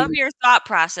 Well, I no, love your thought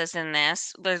process in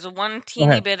this. There's one go teeny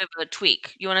ahead. bit of a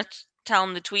tweak. You want to tell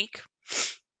them the tweak?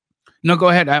 No, go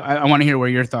ahead. I want to hear where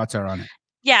your thoughts are on it.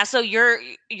 Yeah, so your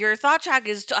thought track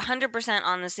is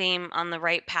 100% on the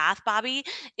right path, Bobby.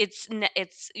 It's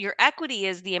your equity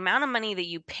is the amount of money that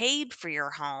you paid for your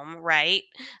home, right?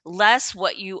 Less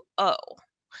what you owe.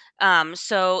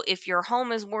 So if your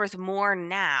home is worth more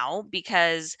now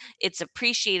because it's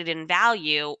appreciated in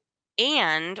value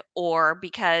and or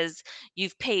because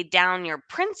you've paid down your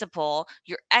principal,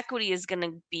 your equity is going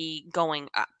to be going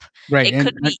up. Right, It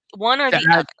could be one or to the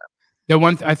add other.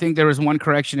 I think there was one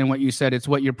correction in what you said. It's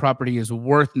what your property is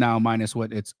worth now minus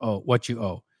what you owe. What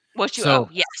you So owe,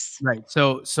 yes. right.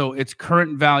 So it's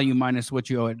current value minus what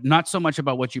you owe. Not so much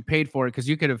about what you paid for it, because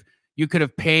you could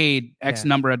have paid X Yeah.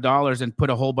 number of dollars and put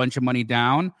a whole bunch of money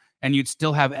down, and you'd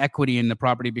still have equity in the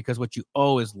property because what you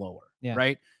owe is lower. Yeah.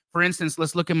 Right. For instance,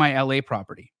 let's look at my LA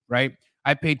property. Right.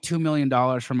 I paid $2 million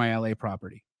for my LA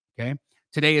property. Okay.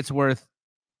 Today it's worth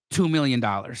 $2 million,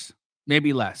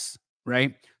 maybe less.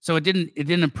 Right. So it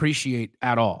didn't appreciate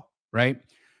at all. Right.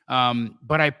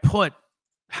 But I put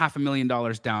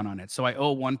 $500,000 down on it. So I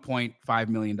owe $1.5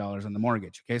 million on the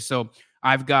mortgage. Okay. So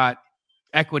I've got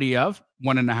equity of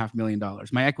 $1.5 million.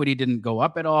 My equity didn't go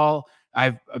up at all.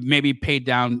 I've maybe paid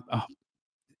down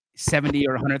 $70,000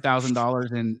 or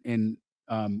 $100,000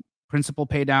 in principal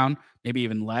pay down, maybe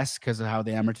even less because of how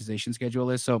the amortization schedule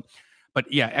is. So,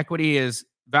 but yeah, equity is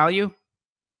value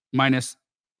minus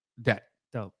debt.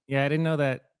 Dope. Yeah, I didn't know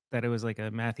that it was like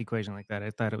a math equation like that. I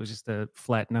thought it was just a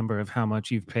flat number of how much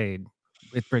you've paid,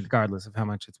 regardless of how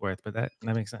much it's worth. But that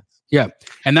makes sense. Yeah.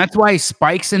 And that's why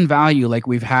spikes in value like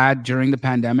we've had during the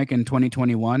pandemic in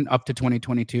 2021 up to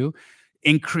 2022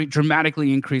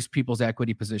 dramatically increased people's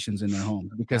equity positions in their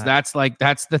homes, because that's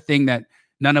the thing that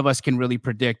none of us can really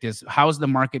predict is how's the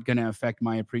market going to affect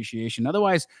my appreciation.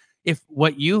 Otherwise, if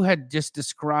what you had just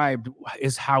described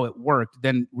is how it worked,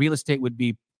 then real estate would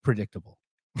be predictable.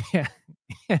 Yeah.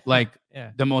 Like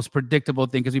Yeah. the most predictable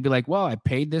thing, because we'd be like, well, I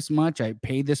paid this much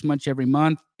every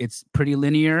month. It's pretty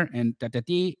linear, and at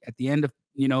the end of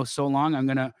so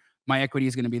long, my equity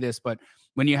is gonna be this. But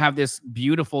when you have this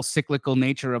beautiful cyclical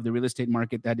nature of the real estate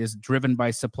market that is driven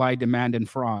by supply, demand, and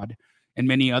fraud, and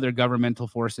many other governmental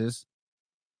forces,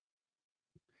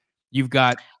 you've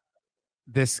got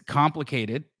this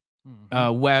complicated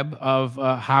web of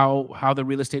how the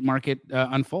real estate market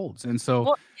unfolds. And so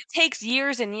Well, it takes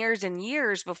years and years and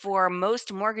years before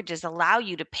most mortgages allow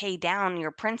you to pay down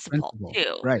your principal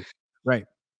too. right.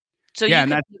 So Yeah, you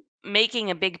and could that's be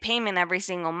making a big payment every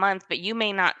single month, but you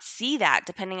may not see that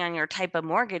depending on your type of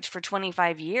mortgage for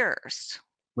 25 years.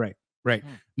 right.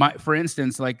 For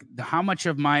instance, like how much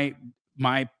of my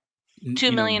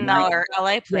 $2 million LA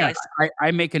yeah, place,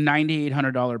 I make a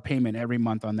 $9,800 payment every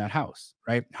month on that house,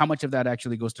 right? How much of that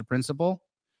actually goes to principal?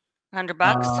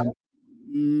 $100.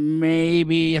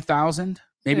 Maybe 1,000,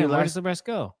 maybe Yeah, where does less. the rest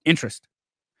go? Interest,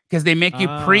 because they make you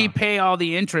prepay all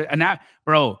the interest. And that,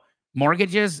 bro,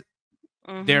 mortgages,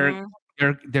 they're Mhm.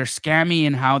 they're scammy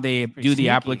in how they Pretty do the sneaky.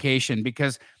 application,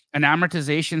 because an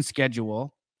amortization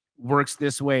schedule works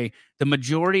this way. The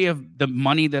majority of the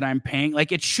money that I'm paying,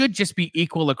 like it should just be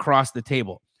equal across the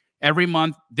table. Every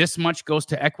month, this much goes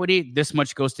to equity, this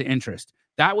much goes to interest.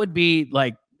 That would be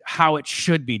like how it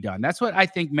should be done. That's what I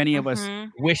think many of us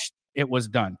Mhm. wish it was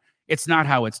done. It's not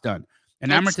how it's done. An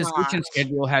It's not. amortization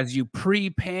schedule has you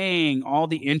prepaying all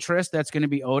the interest that's going to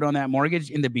be owed on that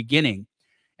mortgage in the beginning.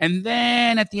 And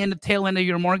then at the tail end of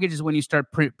your mortgage is when you start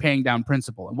paying down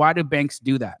principal. And why do banks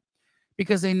do that?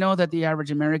 Because they know that the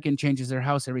average American changes their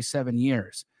house every 7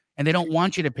 years, and they don't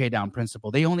want you to pay down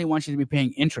principal. They only want you to be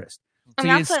paying interest. And So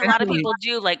you that's why a lot of essentially people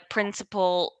do like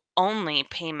principal only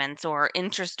payments or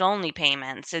interest only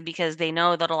payments because they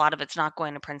know that a lot of it's not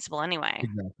going to principal anyway.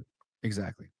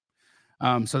 exactly.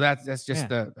 So that's just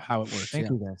how it works. Thank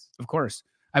you, guys. Of course.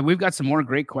 We've got some more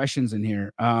great questions in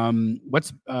here. What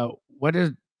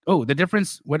is the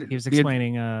difference? What He was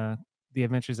explaining the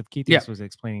Adventures of Keith was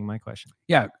explaining my question.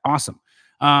 Yeah, awesome.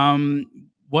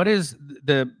 What is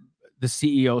the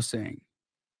CEO saying?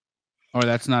 Or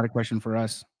that's not a question for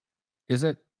us, is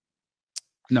it?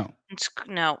 No.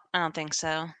 No, I don't think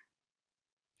so.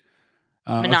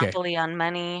 Okay. Monopoly on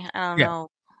money. I don't know.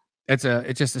 It's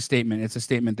just a statement. It's a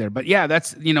statement there. But yeah,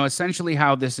 that's, essentially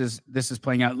how this is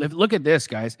playing out. Look at this,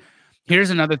 guys. Here's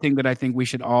another thing that I think we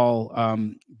should all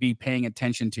be paying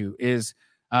attention to is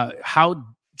how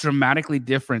dramatically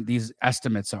different these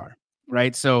estimates are.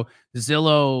 Right. So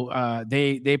Zillow,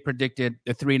 they predicted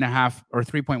a 3.5 or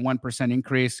 3.1%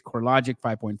 increase. CoreLogic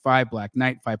 5.5, Black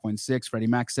Knight 5.6, Freddie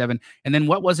Mac 7. And then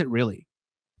what was it really?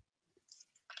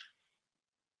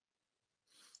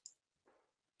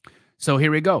 So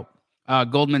here we go.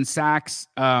 Goldman Sachs.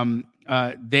 Hold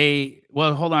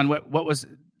on. What was,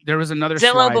 there was another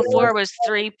Zillow slide. before was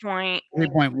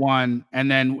 3.1, and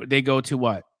then they go to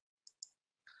what?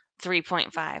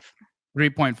 3.5.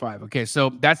 3.5. Okay,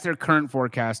 so that's their current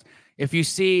forecast. If you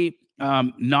see,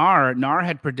 NAR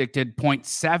had predicted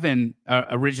 0.7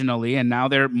 originally, and now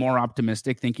they're more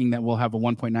optimistic, thinking that we'll have a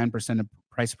 1.9% of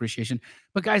price appreciation.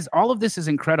 But guys, all of this is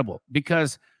incredible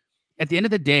because at the end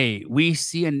of the day, we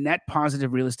see a net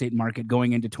positive real estate market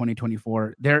going into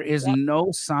 2024. There is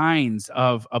no signs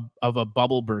of a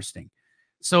bubble bursting.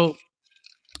 So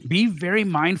be very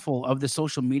mindful of the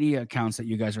social media accounts that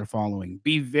you guys are following.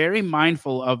 Be very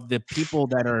mindful of the people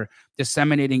that are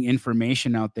disseminating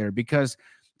information out there, because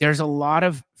there's a lot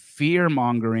of fear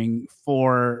mongering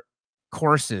for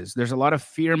courses. There's a lot of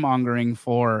fear mongering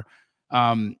for,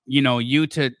 you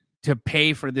to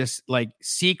pay for this like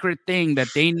secret thing that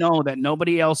they know that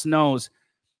nobody else knows.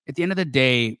 At the end of the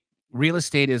day, real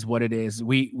estate is what it is.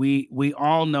 We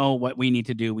all know what we need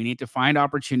to do. We need to find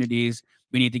opportunities.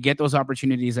 We need to get those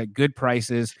opportunities at good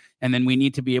prices, and then we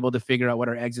need to be able to figure out what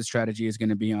our exit strategy is going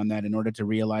to be on that in order to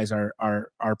realize our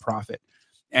profit.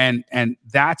 And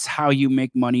that's how you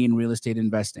make money in real estate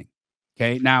investing.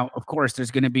 Okay. Now, of course,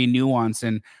 there's going to be nuance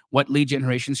in what lead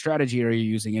generation strategy are you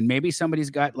using, and maybe somebody's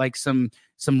got like some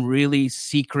really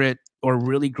secret or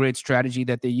really great strategy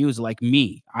that they use. Like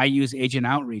me, I use agent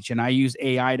outreach and I use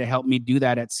AI to help me do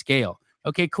that at scale.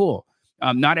 Okay, cool.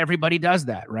 Not everybody does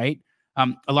that, right?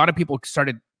 A lot of people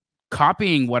started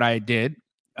copying what I did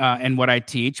and what I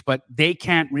teach, but they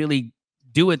can't really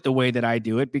do it the way that I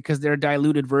do it because they're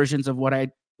diluted versions of what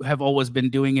I have always been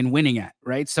doing and winning at,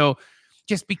 right? So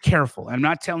just be careful. I'm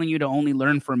not telling you to only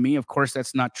learn from me. Of course,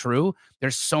 that's not true.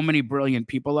 There's so many brilliant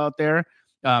people out there.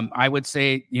 I would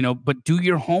say, but do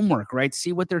your homework, right?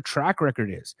 See what their track record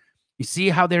is. You see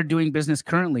how they're doing business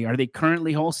currently. Are they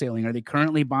currently wholesaling? Are they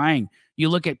currently buying? You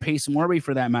look at Pace Morby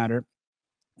for that matter.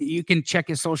 You can check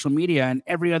his social media, and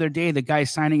every other day the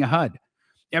guy's signing a HUD.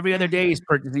 Every other day he's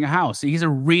purchasing a house. He's a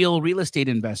real real estate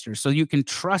investor, so you can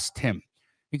trust him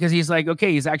because he's like,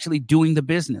 okay, he's actually doing the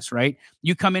business, right?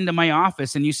 You come into my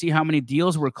office and you see how many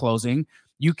deals we're closing.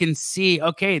 You can see,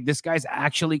 okay, this guy's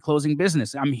actually closing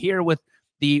business. I'm here with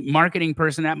the marketing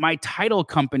person at my title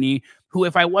company who,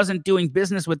 if I wasn't doing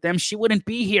business with them, she wouldn't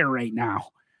be here right now.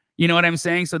 You know what I'm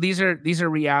saying? So these are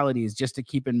realities just to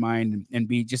keep in mind and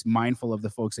be just mindful of the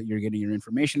folks that you're getting your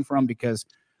information from, because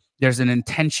there's an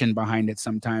intention behind it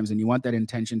sometimes, and you want that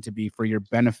intention to be for your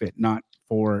benefit, not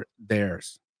for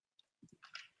theirs.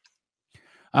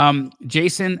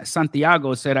 Jason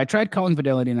Santiago said, I tried calling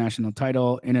Fidelity National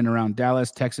Title in and around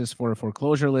Dallas, Texas for a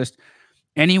foreclosure list.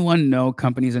 Anyone know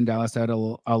companies in Dallas that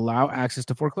will allow access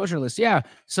to foreclosure lists? Yeah.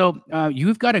 So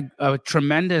you've got a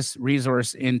tremendous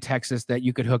resource in Texas that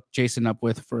you could hook Jason up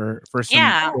with for some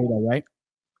data, right?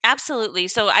 Absolutely.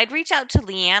 So I'd reach out to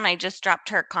Leanne. I just dropped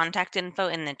her contact info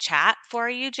in the chat for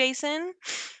you, Jason.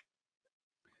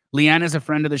 Leanne is a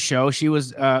friend of the show. She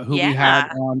was who we had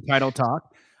on Title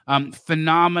Talk.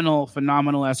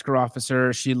 Phenomenal escrow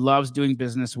officer. She loves doing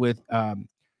business with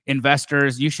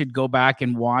investors. You should go back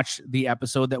and watch the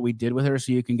episode that we did with her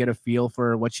so you can get a feel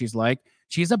for what she's like.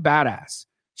 She's a badass.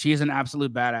 She is an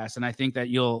absolute badass, and I think that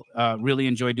you'll really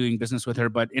enjoy doing business with her.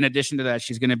 But in addition to that,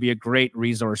 she's going to be a great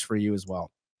resource for you as well.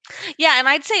 Yeah, and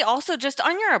I'd say also just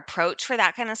on your approach for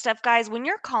that kind of stuff, guys, when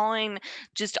you're calling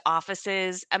just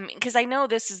offices, because I know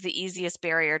this is the easiest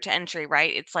barrier to entry,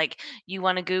 right? It's like you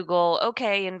want to Google,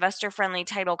 okay, investor-friendly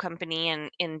title company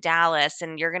in Dallas,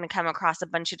 and you're going to come across a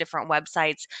bunch of different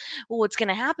websites. Well, what's going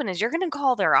to happen is you're going to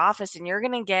call their office, and you're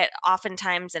going to get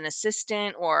oftentimes an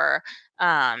assistant or,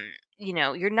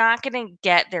 you're not going to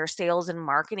get their sales and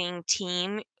marketing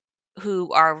team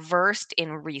who are versed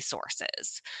in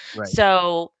resources. Right.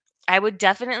 So I would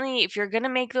definitely, if you're going to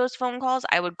make those phone calls,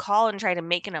 I would call and try to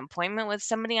make an appointment with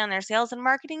somebody on their sales and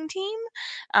marketing team.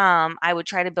 I would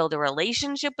try to build a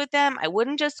relationship with them. I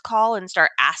wouldn't just call and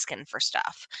start asking for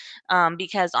stuff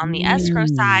because on the escrow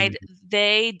side,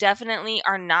 they definitely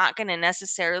are not going to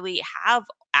necessarily have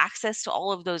access to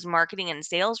all of those marketing and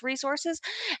sales resources,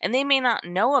 and they may not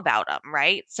know about them,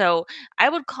 right? So I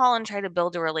would call and try to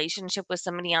build a relationship with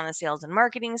somebody on the sales and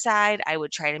marketing side. I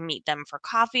would try to meet them for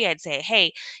coffee. I'd say,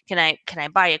 hey, can I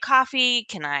buy a coffee?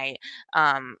 Can I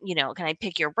can I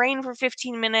pick your brain for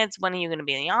 15 minutes? When are you going to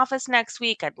be in the office next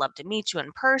week? I'd love to meet you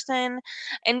in person,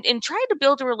 and try to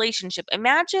build a relationship.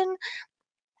 Imagine,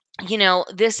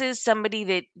 this is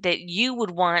somebody that you would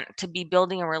want to be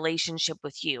building a relationship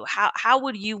with you. How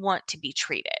would you want to be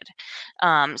treated?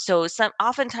 So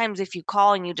oftentimes if you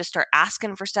call and you just start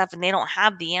asking for stuff and they don't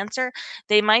have the answer,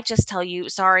 they might just tell you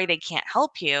sorry, they can't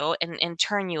help you, and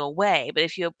turn you away. But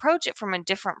if you approach it from a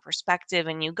different perspective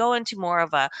and you go into more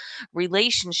of a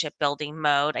relationship building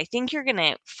mode, I think you're going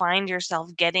to find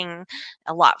yourself getting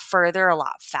a lot further a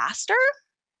lot faster.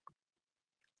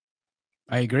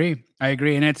 I agree. I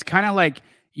agree. And it's kind of like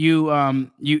you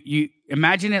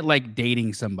imagine it like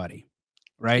dating somebody,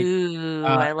 right? Ooh,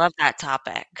 Uh I love that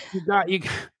topic. you got you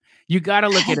you got to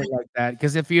look at it like that,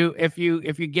 because if you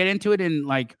get into it in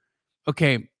like,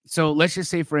 okay, so let's just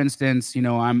say for instance,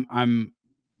 I'm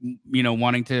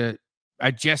wanting to,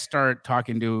 I just start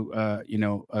talking to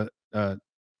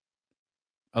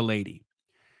a lady.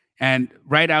 And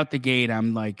right out the gate,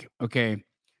 I'm like, okay,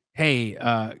 hey,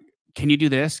 can you do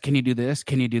this? Can you do this?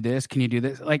 Can you do this? Can you do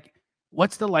this? Like,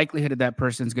 what's the likelihood of that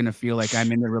person's going to feel like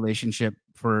I'm in the relationship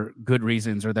for good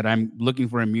reasons, or that I'm looking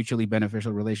for a mutually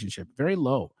beneficial relationship? Very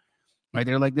low, right?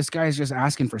 They're like, this guy's just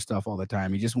asking for stuff all the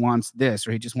time. He just wants this,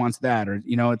 or he just wants that, or,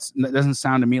 it doesn't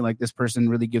sound to me like this person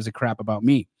really gives a crap about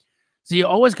me. So you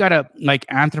always got to like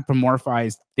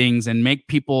anthropomorphize things and make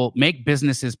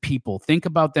businesses people. Think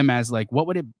about them as like, what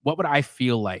would I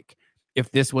feel like if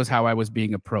this was how I was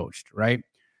being approached, right?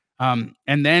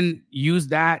 And then use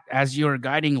that as your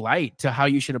guiding light to how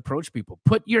you should approach people.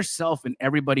 Put yourself in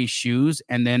everybody's shoes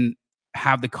and then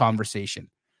have the conversation.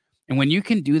 And when you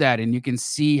can do that and you can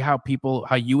see how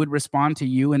you would respond to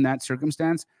you in that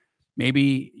circumstance,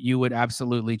 maybe you would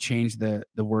absolutely change the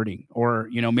wording. Or,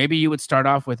 maybe you would start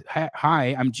off with,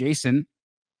 hi, I'm Jason.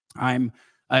 I'm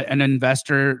an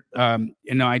investor.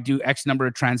 I do X number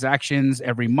of transactions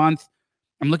every month.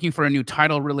 I'm looking for a new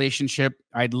title relationship.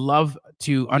 I'd love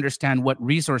to understand what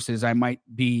resources I might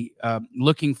be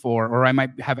looking for, or I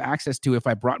might have access to if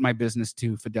I brought my business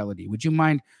to Fidelity. Would you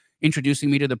mind introducing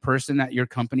me to the person at your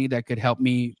company that could help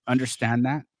me understand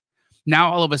that?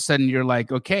 Now, all of a sudden, you're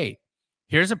like, okay,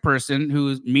 here's a person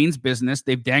who means business.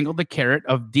 They've dangled the carrot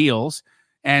of deals,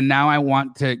 and now I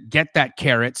want to get that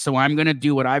carrot. So I'm going to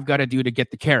do what I've got to do to get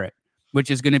the carrot,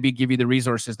 which is going to give you the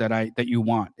resources that you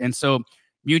want. And so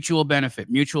mutual benefit.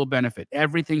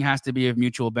 Everything has to be of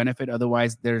mutual benefit.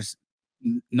 Otherwise, there's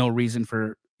no reason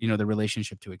for, the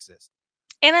relationship to exist.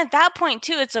 And at that point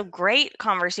too, it's a great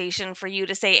conversation for you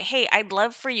to say, hey, I'd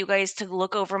love for you guys to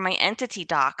look over my entity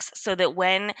docs so that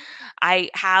when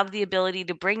I have the ability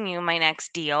to bring you my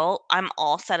next deal, I'm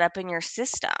all set up in your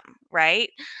system, right?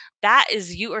 That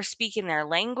is, you are speaking their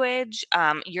language.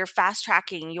 You're fast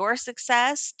tracking your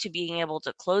success to being able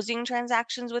to closing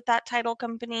transactions with that title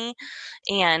company,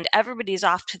 and everybody's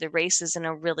off to the races in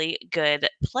a really good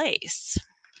place.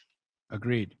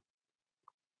 Agreed.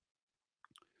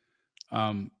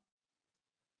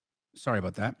 Sorry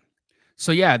about that.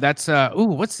 So yeah, that's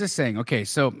what's this saying? Okay,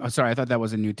 so sorry, I thought that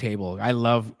was a new table. I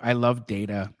love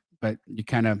data, but you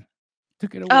kind of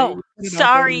took it away. Oh, You put it out there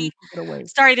and sorry. you took it away.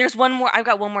 Sorry, there's one more. I've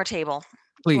got one more table.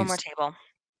 One more Please. table.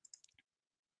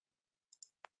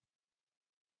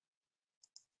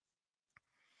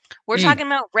 We're talking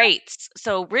about rates.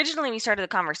 So originally we started the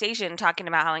conversation talking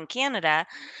about how in Canada,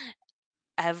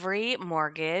 every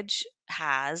mortgage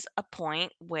has a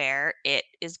point where it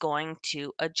is going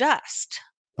to adjust,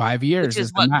 5 which years is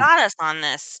is the what max. got us on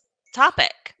this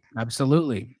topic.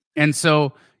 Absolutely. And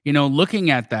so, looking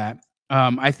at that,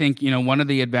 I think, one of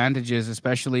the advantages,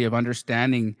 especially of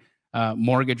understanding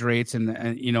mortgage rates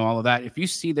and all of that, if you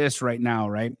see this right now,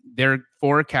 right, they're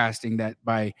forecasting that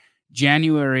by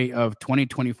January of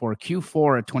 2024,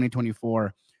 Q4 of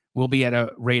 2024, we'll be at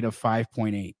a rate of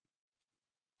 5.8.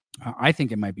 I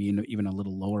think it might be even a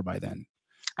little lower by then.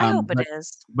 I hope it But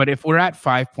is. if we're at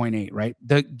 5.8, right,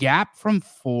 the gap from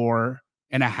 4.5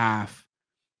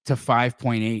 to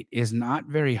 5.8 is not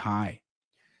very high.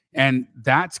 And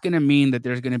that's going to mean that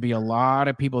there's going to be a lot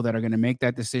of people that are going to make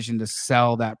that decision to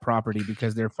sell that property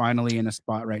because they're finally in a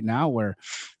spot right now where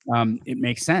it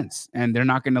makes sense. And they're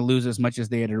not going to lose as much as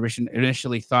they had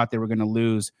initially thought they were going to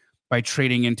lose by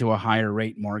trading into a higher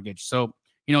rate mortgage. So,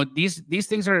 these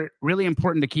things are really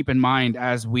important to keep in mind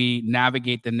as we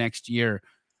navigate the next year,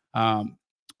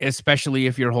 especially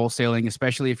if you're wholesaling,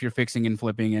 especially if you're fixing and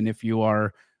flipping, and if you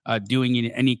are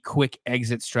doing any quick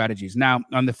exit strategies. Now,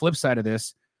 on the flip side of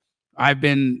this, I've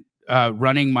been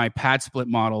running my pad split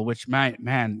model, which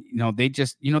man, they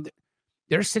just,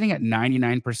 they're sitting at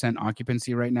 99%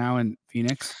 occupancy right now in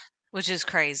Phoenix. Which is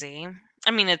crazy.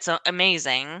 I mean, it's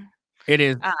amazing. It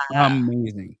is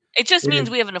amazing. It just means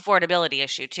we have an affordability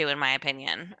issue too, in my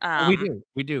opinion.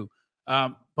 We do.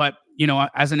 But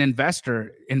as an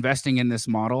investor investing in this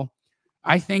model,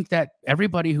 I think that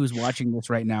everybody who's watching this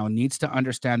right now needs to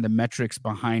understand the metrics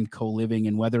behind co-living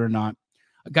and whether or not,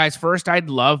 guys. First, I'd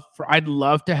love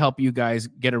to help you guys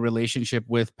get a relationship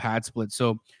with Pad Split.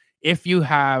 So if you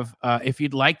have, if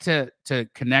you'd like to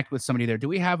connect with somebody there, do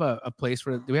we have a place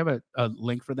do we have a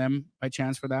link for them by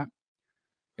chance for that?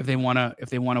 If they want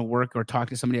to work or talk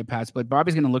to somebody at Pad Split,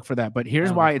 Bobby's going to look for that. But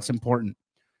here's why it's important.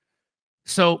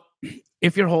 So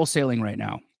if you're wholesaling right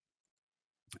now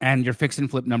and your fix and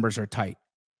flip numbers are tight,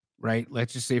 right?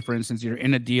 Let's just say, for instance, you're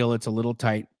in a deal, it's a little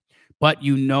tight, but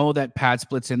you know that Pad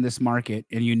Split's in this market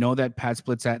and you know that Pad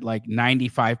Split's at like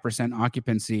 95%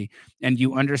 occupancy and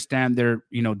you understand their,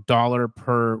 dollar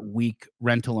per week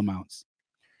rental amounts.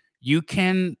 You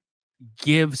can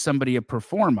give somebody a pro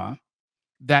forma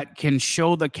that can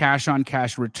show the cash on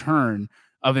cash return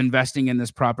of investing in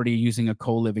this property using a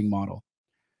co-living model.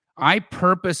 I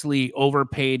purposely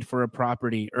overpaid for a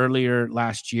property earlier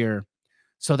last year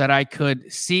so that I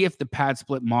could see if the Pad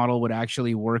Split model would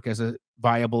actually work as a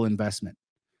viable investment.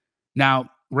 Now,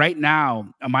 right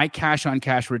now, my cash on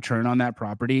cash return on that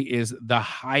property is the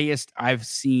highest I've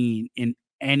seen in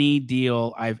any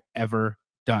deal I've ever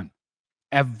done.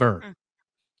 Ever.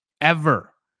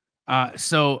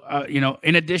 So,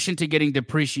 in addition to getting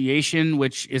depreciation,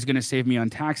 which is going to save me on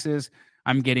taxes,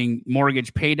 I'm getting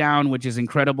mortgage pay down, which is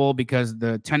incredible because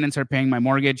the tenants are paying my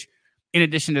mortgage. In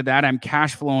addition to that, I'm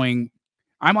cash flowing.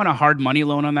 I'm on a hard money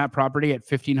loan on that property at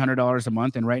 $1,500 a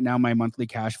month. And right now my monthly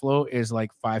cash flow is like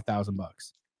 $5,000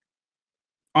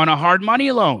 on a hard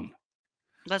money loan.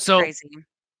 That's crazy.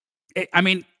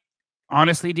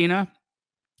 Honestly, Dena,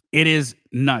 it is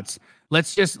nuts.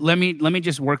 Let me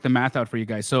just work the math out for you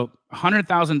guys. So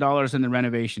 $100,000 in the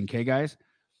renovation. Okay, guys,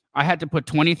 I had to put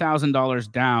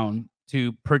 $20,000 down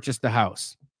to purchase the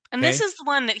house. And this is the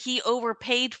one that he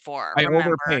overpaid for. I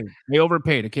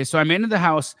overpaid. Okay. So I'm into the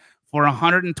house for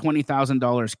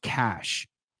 $120,000 cash.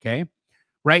 Okay.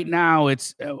 Right now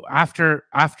it's after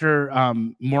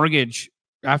mortgage,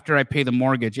 after I pay the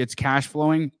mortgage, it's cash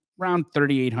flowing around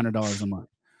 $3,800 a month.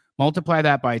 Multiply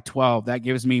that by 12. That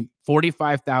gives me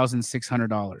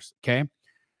 $45,600. Okay.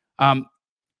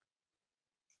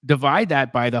 Divide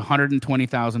that by the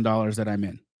 $120,000 that I'm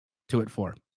in to it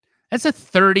for. That's a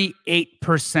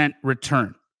 38%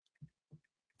 return.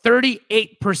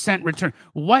 38% return.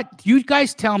 What you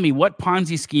guys tell me? What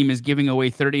Ponzi scheme is giving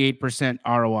away 38%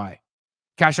 ROI,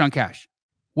 cash on cash?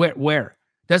 Where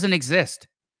doesn't exist?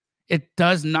 It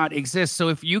does not exist. So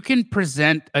if you can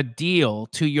present a deal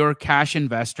to your cash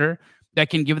investor that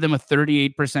can give them a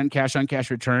 38% cash on cash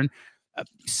return,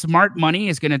 smart money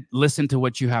is going to listen to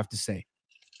what you have to say.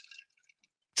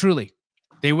 Truly,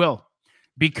 they will,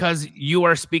 because you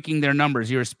are speaking their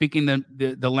numbers. You are speaking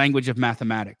the language of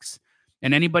mathematics.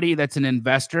 And anybody that's an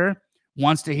investor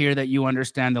wants to hear that you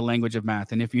understand the language of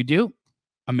math. And if you do,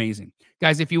 amazing.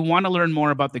 Guys, if you want to learn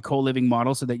more about the co-living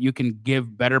model so that you can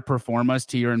give better performance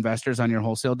to your investors on your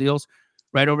wholesale deals,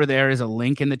 right over there is a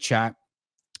link in the chat.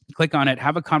 Click on it.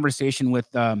 Have a conversation with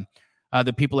the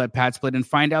people at Pad Split and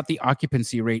find out the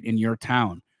occupancy rate in your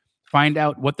town. Find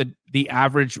out what the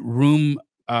average room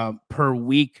per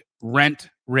week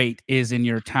rent rate is in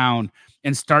your town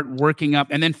and start working up,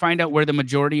 and then find out where the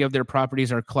majority of their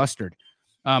properties are clustered.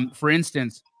 For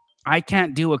instance, I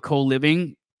can't do a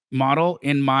co-living model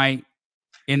in my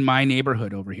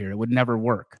neighborhood over here. It would never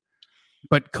work.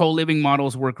 But co-living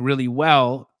models work really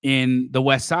well in the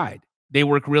West Side. They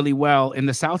work really well in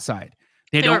the South Side.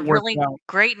 They don't work really well.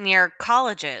 Great near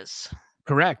colleges.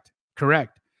 Correct.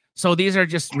 So these are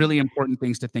just really important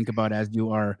things to think about as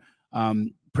you are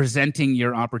presenting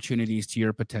your opportunities to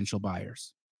your potential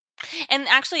buyers. And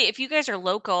actually, if you guys are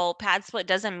local, Pad Split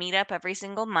doesn't meet up every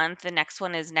single month. The next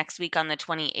one is next week on the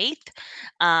 28th.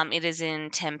 It is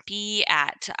in Tempe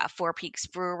at Four Peaks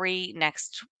Brewery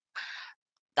next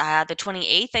the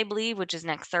 28th, I believe, which is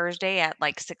next Thursday at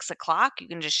like 6:00. You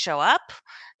can just show up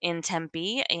in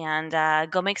Tempe and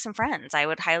go make some friends. I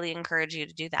would highly encourage you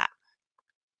to do that.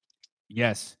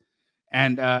 Yes.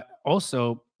 And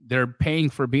also they're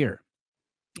paying for beer.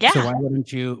 Yeah. So why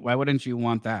wouldn't you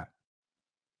want that?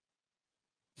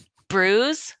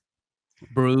 Brews.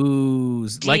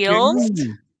 Deals. Like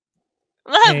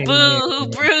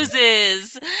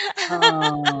bruises.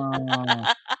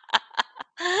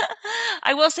 I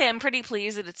I will say I'm pretty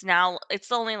pleased that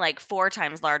it's only like 4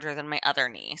 times larger than my other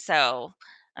knee, so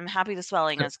I'm happy the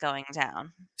swelling So is going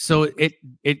down. so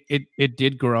it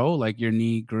did grow, like, your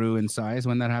knee grew in size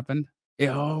when that happened?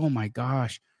 Oh my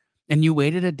gosh. And you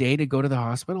waited a day to go to the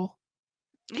hospital?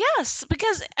 Yes,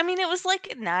 because I mean, it was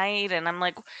like at night, and I'm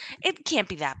like, it can't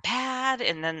be that bad.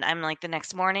 And then I'm like, the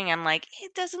next morning, I'm like,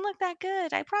 it doesn't look that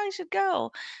good. I probably should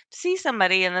go see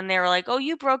somebody. And then they were like, oh,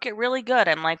 you broke it really good.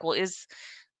 I'm like, well, is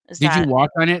Did you that? walk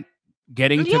on it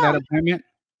getting to that Yeah, appointment?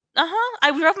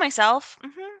 I drove myself.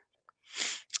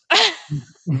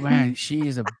 Man, she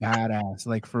is a badass,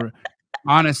 like, for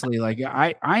honestly, like,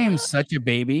 I am such a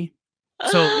baby.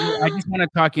 So, I just wanna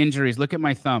talk injuries, look at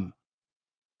my thumb.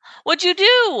 What'd you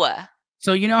do?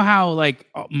 So, you know how, like,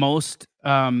 most,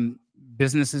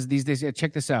 businesses these days, yeah,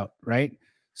 check this out, right?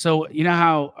 So, you know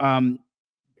how,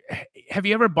 have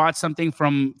you ever bought something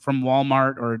from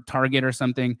Walmart or Target or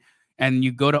something, and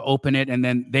you go to open it, and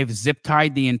then they've zip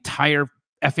tied the entire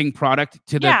effing product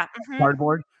to the Yeah.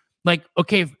 cardboard? Like,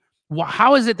 okay,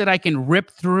 how is it that I can rip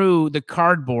through the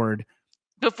cardboard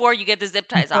Before you get the zip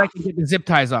ties before I off. can get the zip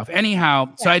ties off?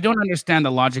 Anyhow, so Yeah. I don't understand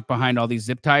the logic behind all these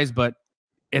zip ties, but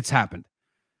it's happened.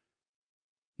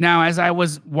 Now, as I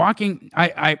was walking,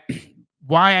 I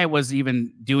why I was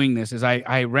even doing this is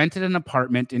I rented an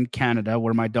apartment in Canada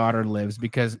where my daughter lives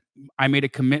because I made a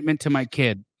commitment to my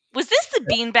kid. Was this the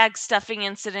beanbag stuffing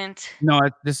incident? No,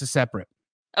 this is separate.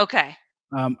 Okay.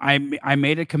 I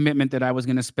made a commitment that I was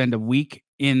going to spend a week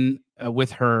in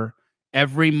with her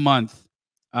every month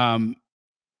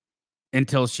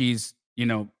until she's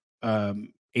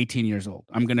 18 years old.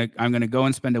 I'm gonna go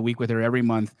and spend a week with her every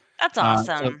month. That's So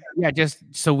awesome. yeah, just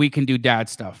so we can do dad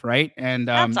stuff, right? And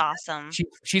That's awesome.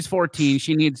 she's 14.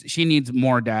 She needs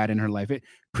more dad in her life.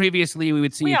 Previously, we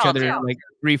would see We each all other do. like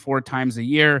 3-4 times a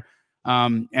year,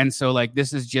 and so like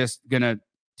this is just gonna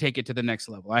take it to the next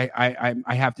level. I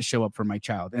have to show up for my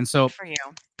child, and Good so for you.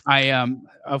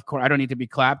 of course I don't need to be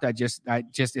clapped. I just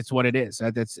it's what it is.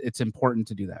 It's important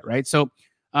to do that, right? So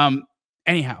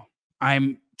anyhow,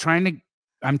 I'm trying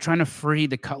to free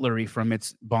the cutlery from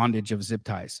its bondage of zip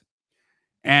ties,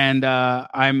 and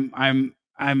I'm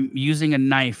using a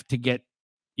knife to get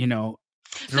So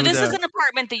through this is the an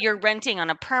apartment that you're renting on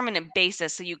a permanent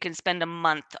basis so you can spend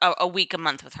a week a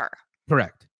month with her.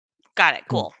 correct. Got it. Correct.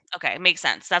 Cool. Okay, makes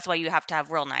sense. That's why you have to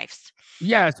have real knives.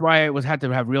 Yeah, that's why had to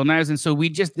have real knives. And so we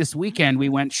just this weekend we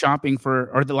went shopping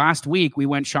or the last week we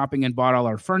went shopping and bought all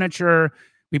our furniture.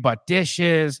 We bought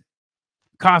dishes,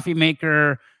 coffee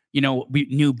maker,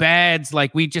 new beds.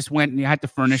 Like we just went and you had to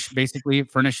basically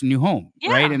furnish a new home,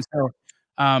 right?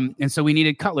 Yeah. And so we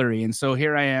needed cutlery, and so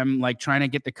here I am, like trying to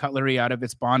get the cutlery out of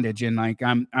its bondage, and like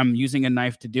I'm using a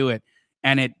knife to do it,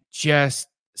 and it just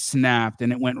snapped,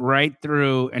 and it went right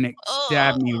through, and it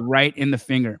stabbed me Oh, right in the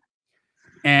finger,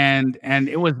 and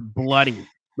it was bloody,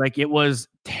 like it was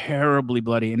terribly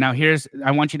bloody. And now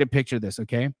I want you to picture this,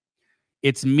 okay?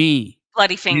 It's me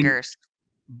bloody and fingers.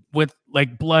 with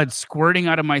like blood squirting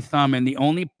out of my thumb, and the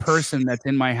only person that's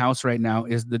in my house right now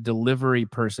is the delivery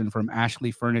person from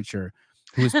Ashley Furniture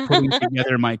who is putting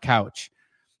together my couch.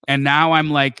 And now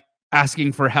I'm like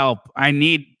asking for help. I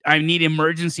need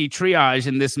emergency triage,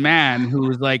 and this man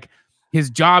who's like his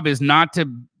job is not to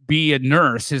be a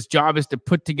nurse, his job is to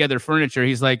put together furniture.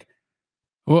 He's like,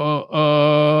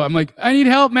 I'm like, I need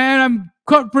help, man. I'm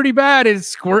cut pretty bad. It's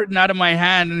squirting out of my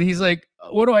hand. And he's like,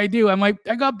 what do I do? I'm like,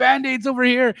 I got band-aids over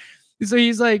here. And so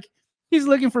he's like, he's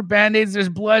looking for band-aids. There's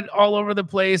blood all over the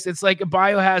place. It's like a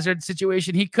biohazard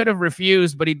situation. He could have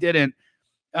refused, but he didn't.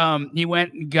 He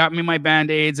went and got me my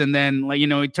band-aids, and then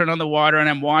he turned on the water, and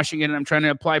I'm washing it, and I'm trying to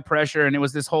apply pressure, and it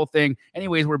was this whole thing.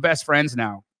 Anyways, we're best friends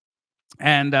now.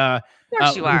 And Of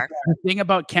course you are. the thing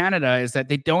about Canada is that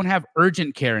they don't have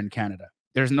urgent care in Canada.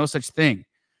 There's no such thing.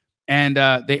 And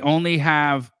they only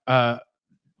have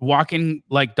walk-in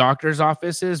like doctor's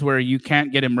offices where you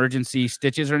can't get emergency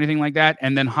stitches or anything like that,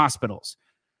 and then hospitals.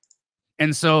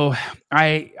 And so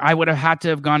I would have had to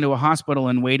have gone to a hospital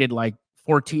and waited like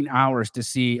 14 hours to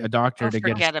see a doctor Or to get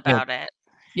a forget stitch. about it.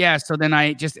 Yeah, so then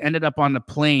I just ended up on the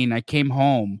plane. I came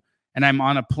home, and I'm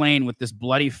on a plane with this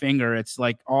bloody finger. It's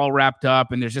like all wrapped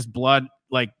up, and there's just blood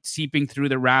like seeping through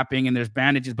the wrapping, and there's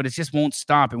bandages, but it just won't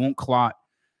stop. It won't clot.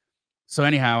 So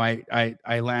anyhow,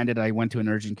 I landed. I went to an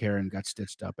urgent care and got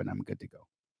stitched up, and I'm good to go.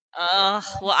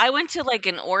 Well, I went to like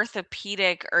an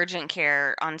orthopedic urgent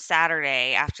care on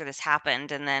Saturday after this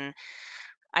happened, and then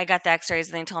I got the X-rays,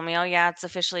 and they told me, "Oh yeah, it's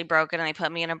officially broken," and they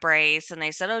put me in a brace, and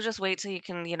they said, "Oh, just wait till you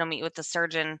can, meet with the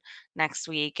surgeon next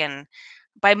week." And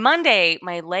by Monday,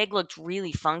 my leg looked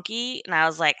really funky, and I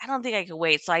was like, "I don't think I could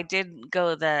wait." So I did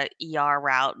go the ER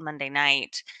route Monday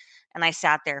night, and I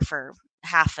sat there for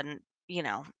half an, you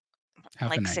know, Half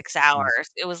a like night. 6 Yeah. hours.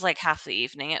 It was like half the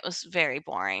evening. It was very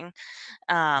boring.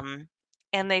 Um,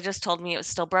 and they just told me it was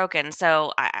still broken.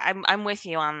 So I'm with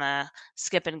you on the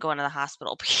skip and going to the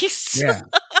hospital piece. Yeah.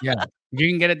 Yeah. If you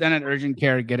can get it done at urgent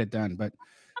care, get it done. But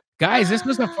guys, this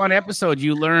was a fun episode.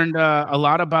 You learned a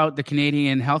lot about the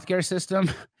Canadian healthcare system,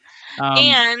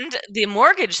 And the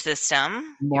mortgage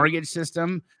system. mortgage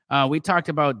system. We talked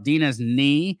about Dena's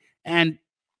knee and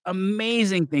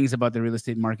amazing things about the real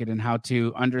estate market and how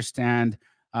to understand,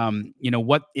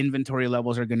 what inventory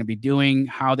levels are going to be doing,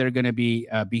 how they're going to be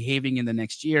behaving in the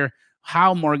next year,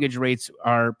 how mortgage rates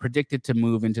are predicted to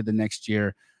move into the next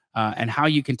year, and how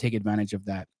you can take advantage of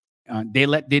that. They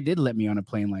did let me on a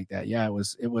plane like that. Yeah, it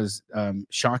was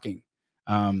shocking,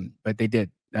 but they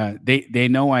did. They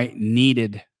know I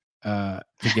needed to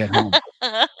get home.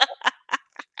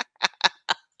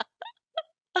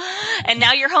 And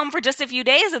now you're home for just a few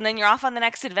days and then you're off on the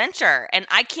next adventure. And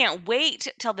I can't wait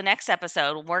till the next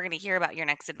episode. We're going to hear about your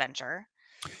next adventure.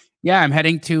 Yeah, I'm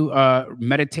heading to a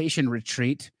meditation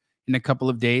retreat in a couple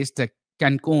of days to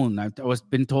Cancun. I was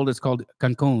been told it's called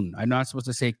Cancun. I'm not supposed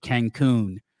to say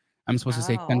Cancun. I'm supposed to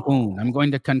say Cancun. I'm Oh,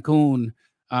 going to Cancun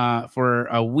for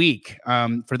a week.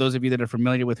 For those of you that are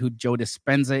familiar with who Joe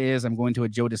Dispenza is, I'm going to a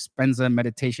Joe Dispenza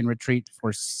meditation retreat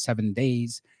for 7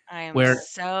 days. I am Where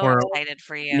so for excited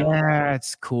for you. Yeah,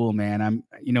 it's cool, man.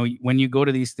 When you go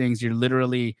to these things,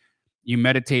 you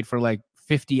meditate for like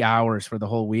 50 hours for the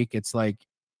whole week. It's like,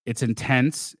 it's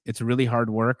intense. It's really hard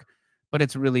work, but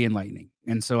it's really enlightening.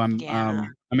 And so Yeah.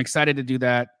 I'm excited to do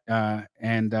that.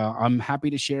 And I'm happy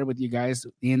to share with you guys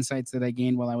the insights that I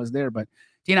gained while I was there. But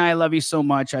Tina, I love you so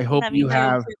much. I hope Love you you too.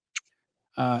 have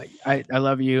I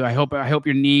love you. I hope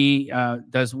your knee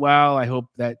does well. I hope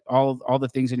that all the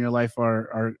things in your life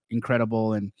are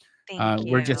incredible, and Thank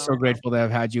we're just so you. grateful to have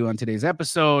had you on today's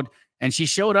episode. And she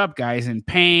showed up, guys, in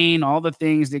pain, all the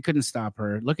things they couldn't stop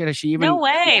her. Look at her. No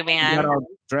way, She got man. all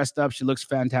dressed up. She looks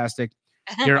fantastic.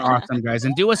 You're awesome, guys.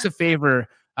 And do us a favor.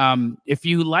 If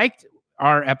you liked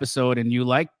our episode and you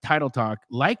like Title Talk,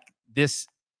 like this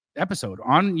episode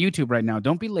on YouTube right now.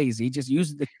 Don't be lazy. Just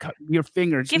use your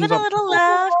finger. Just Give it move a up. little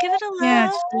love. Give it a Yeah,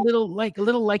 love. just a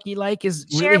little likey like is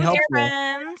Share really it with your helpful.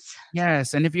 friends.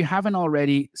 Yes, and if you haven't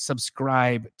already,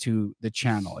 subscribe to the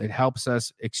channel. It helps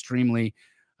us extremely,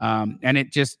 and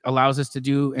it just allows us to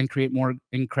do and create more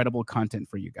incredible content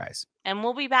for you guys. And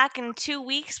we'll be back in 2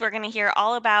 weeks. We're going to hear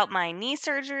all about my knee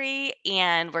surgery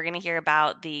and we're going to hear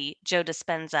about the Joe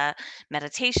Dispenza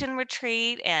meditation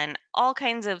retreat and all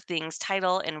kinds of things,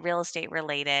 title and real estate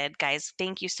related. Guys,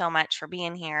 thank you so much for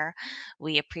being here.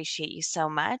 We appreciate you so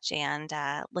much and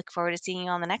look forward to seeing you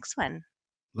on the next one.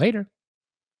 Later.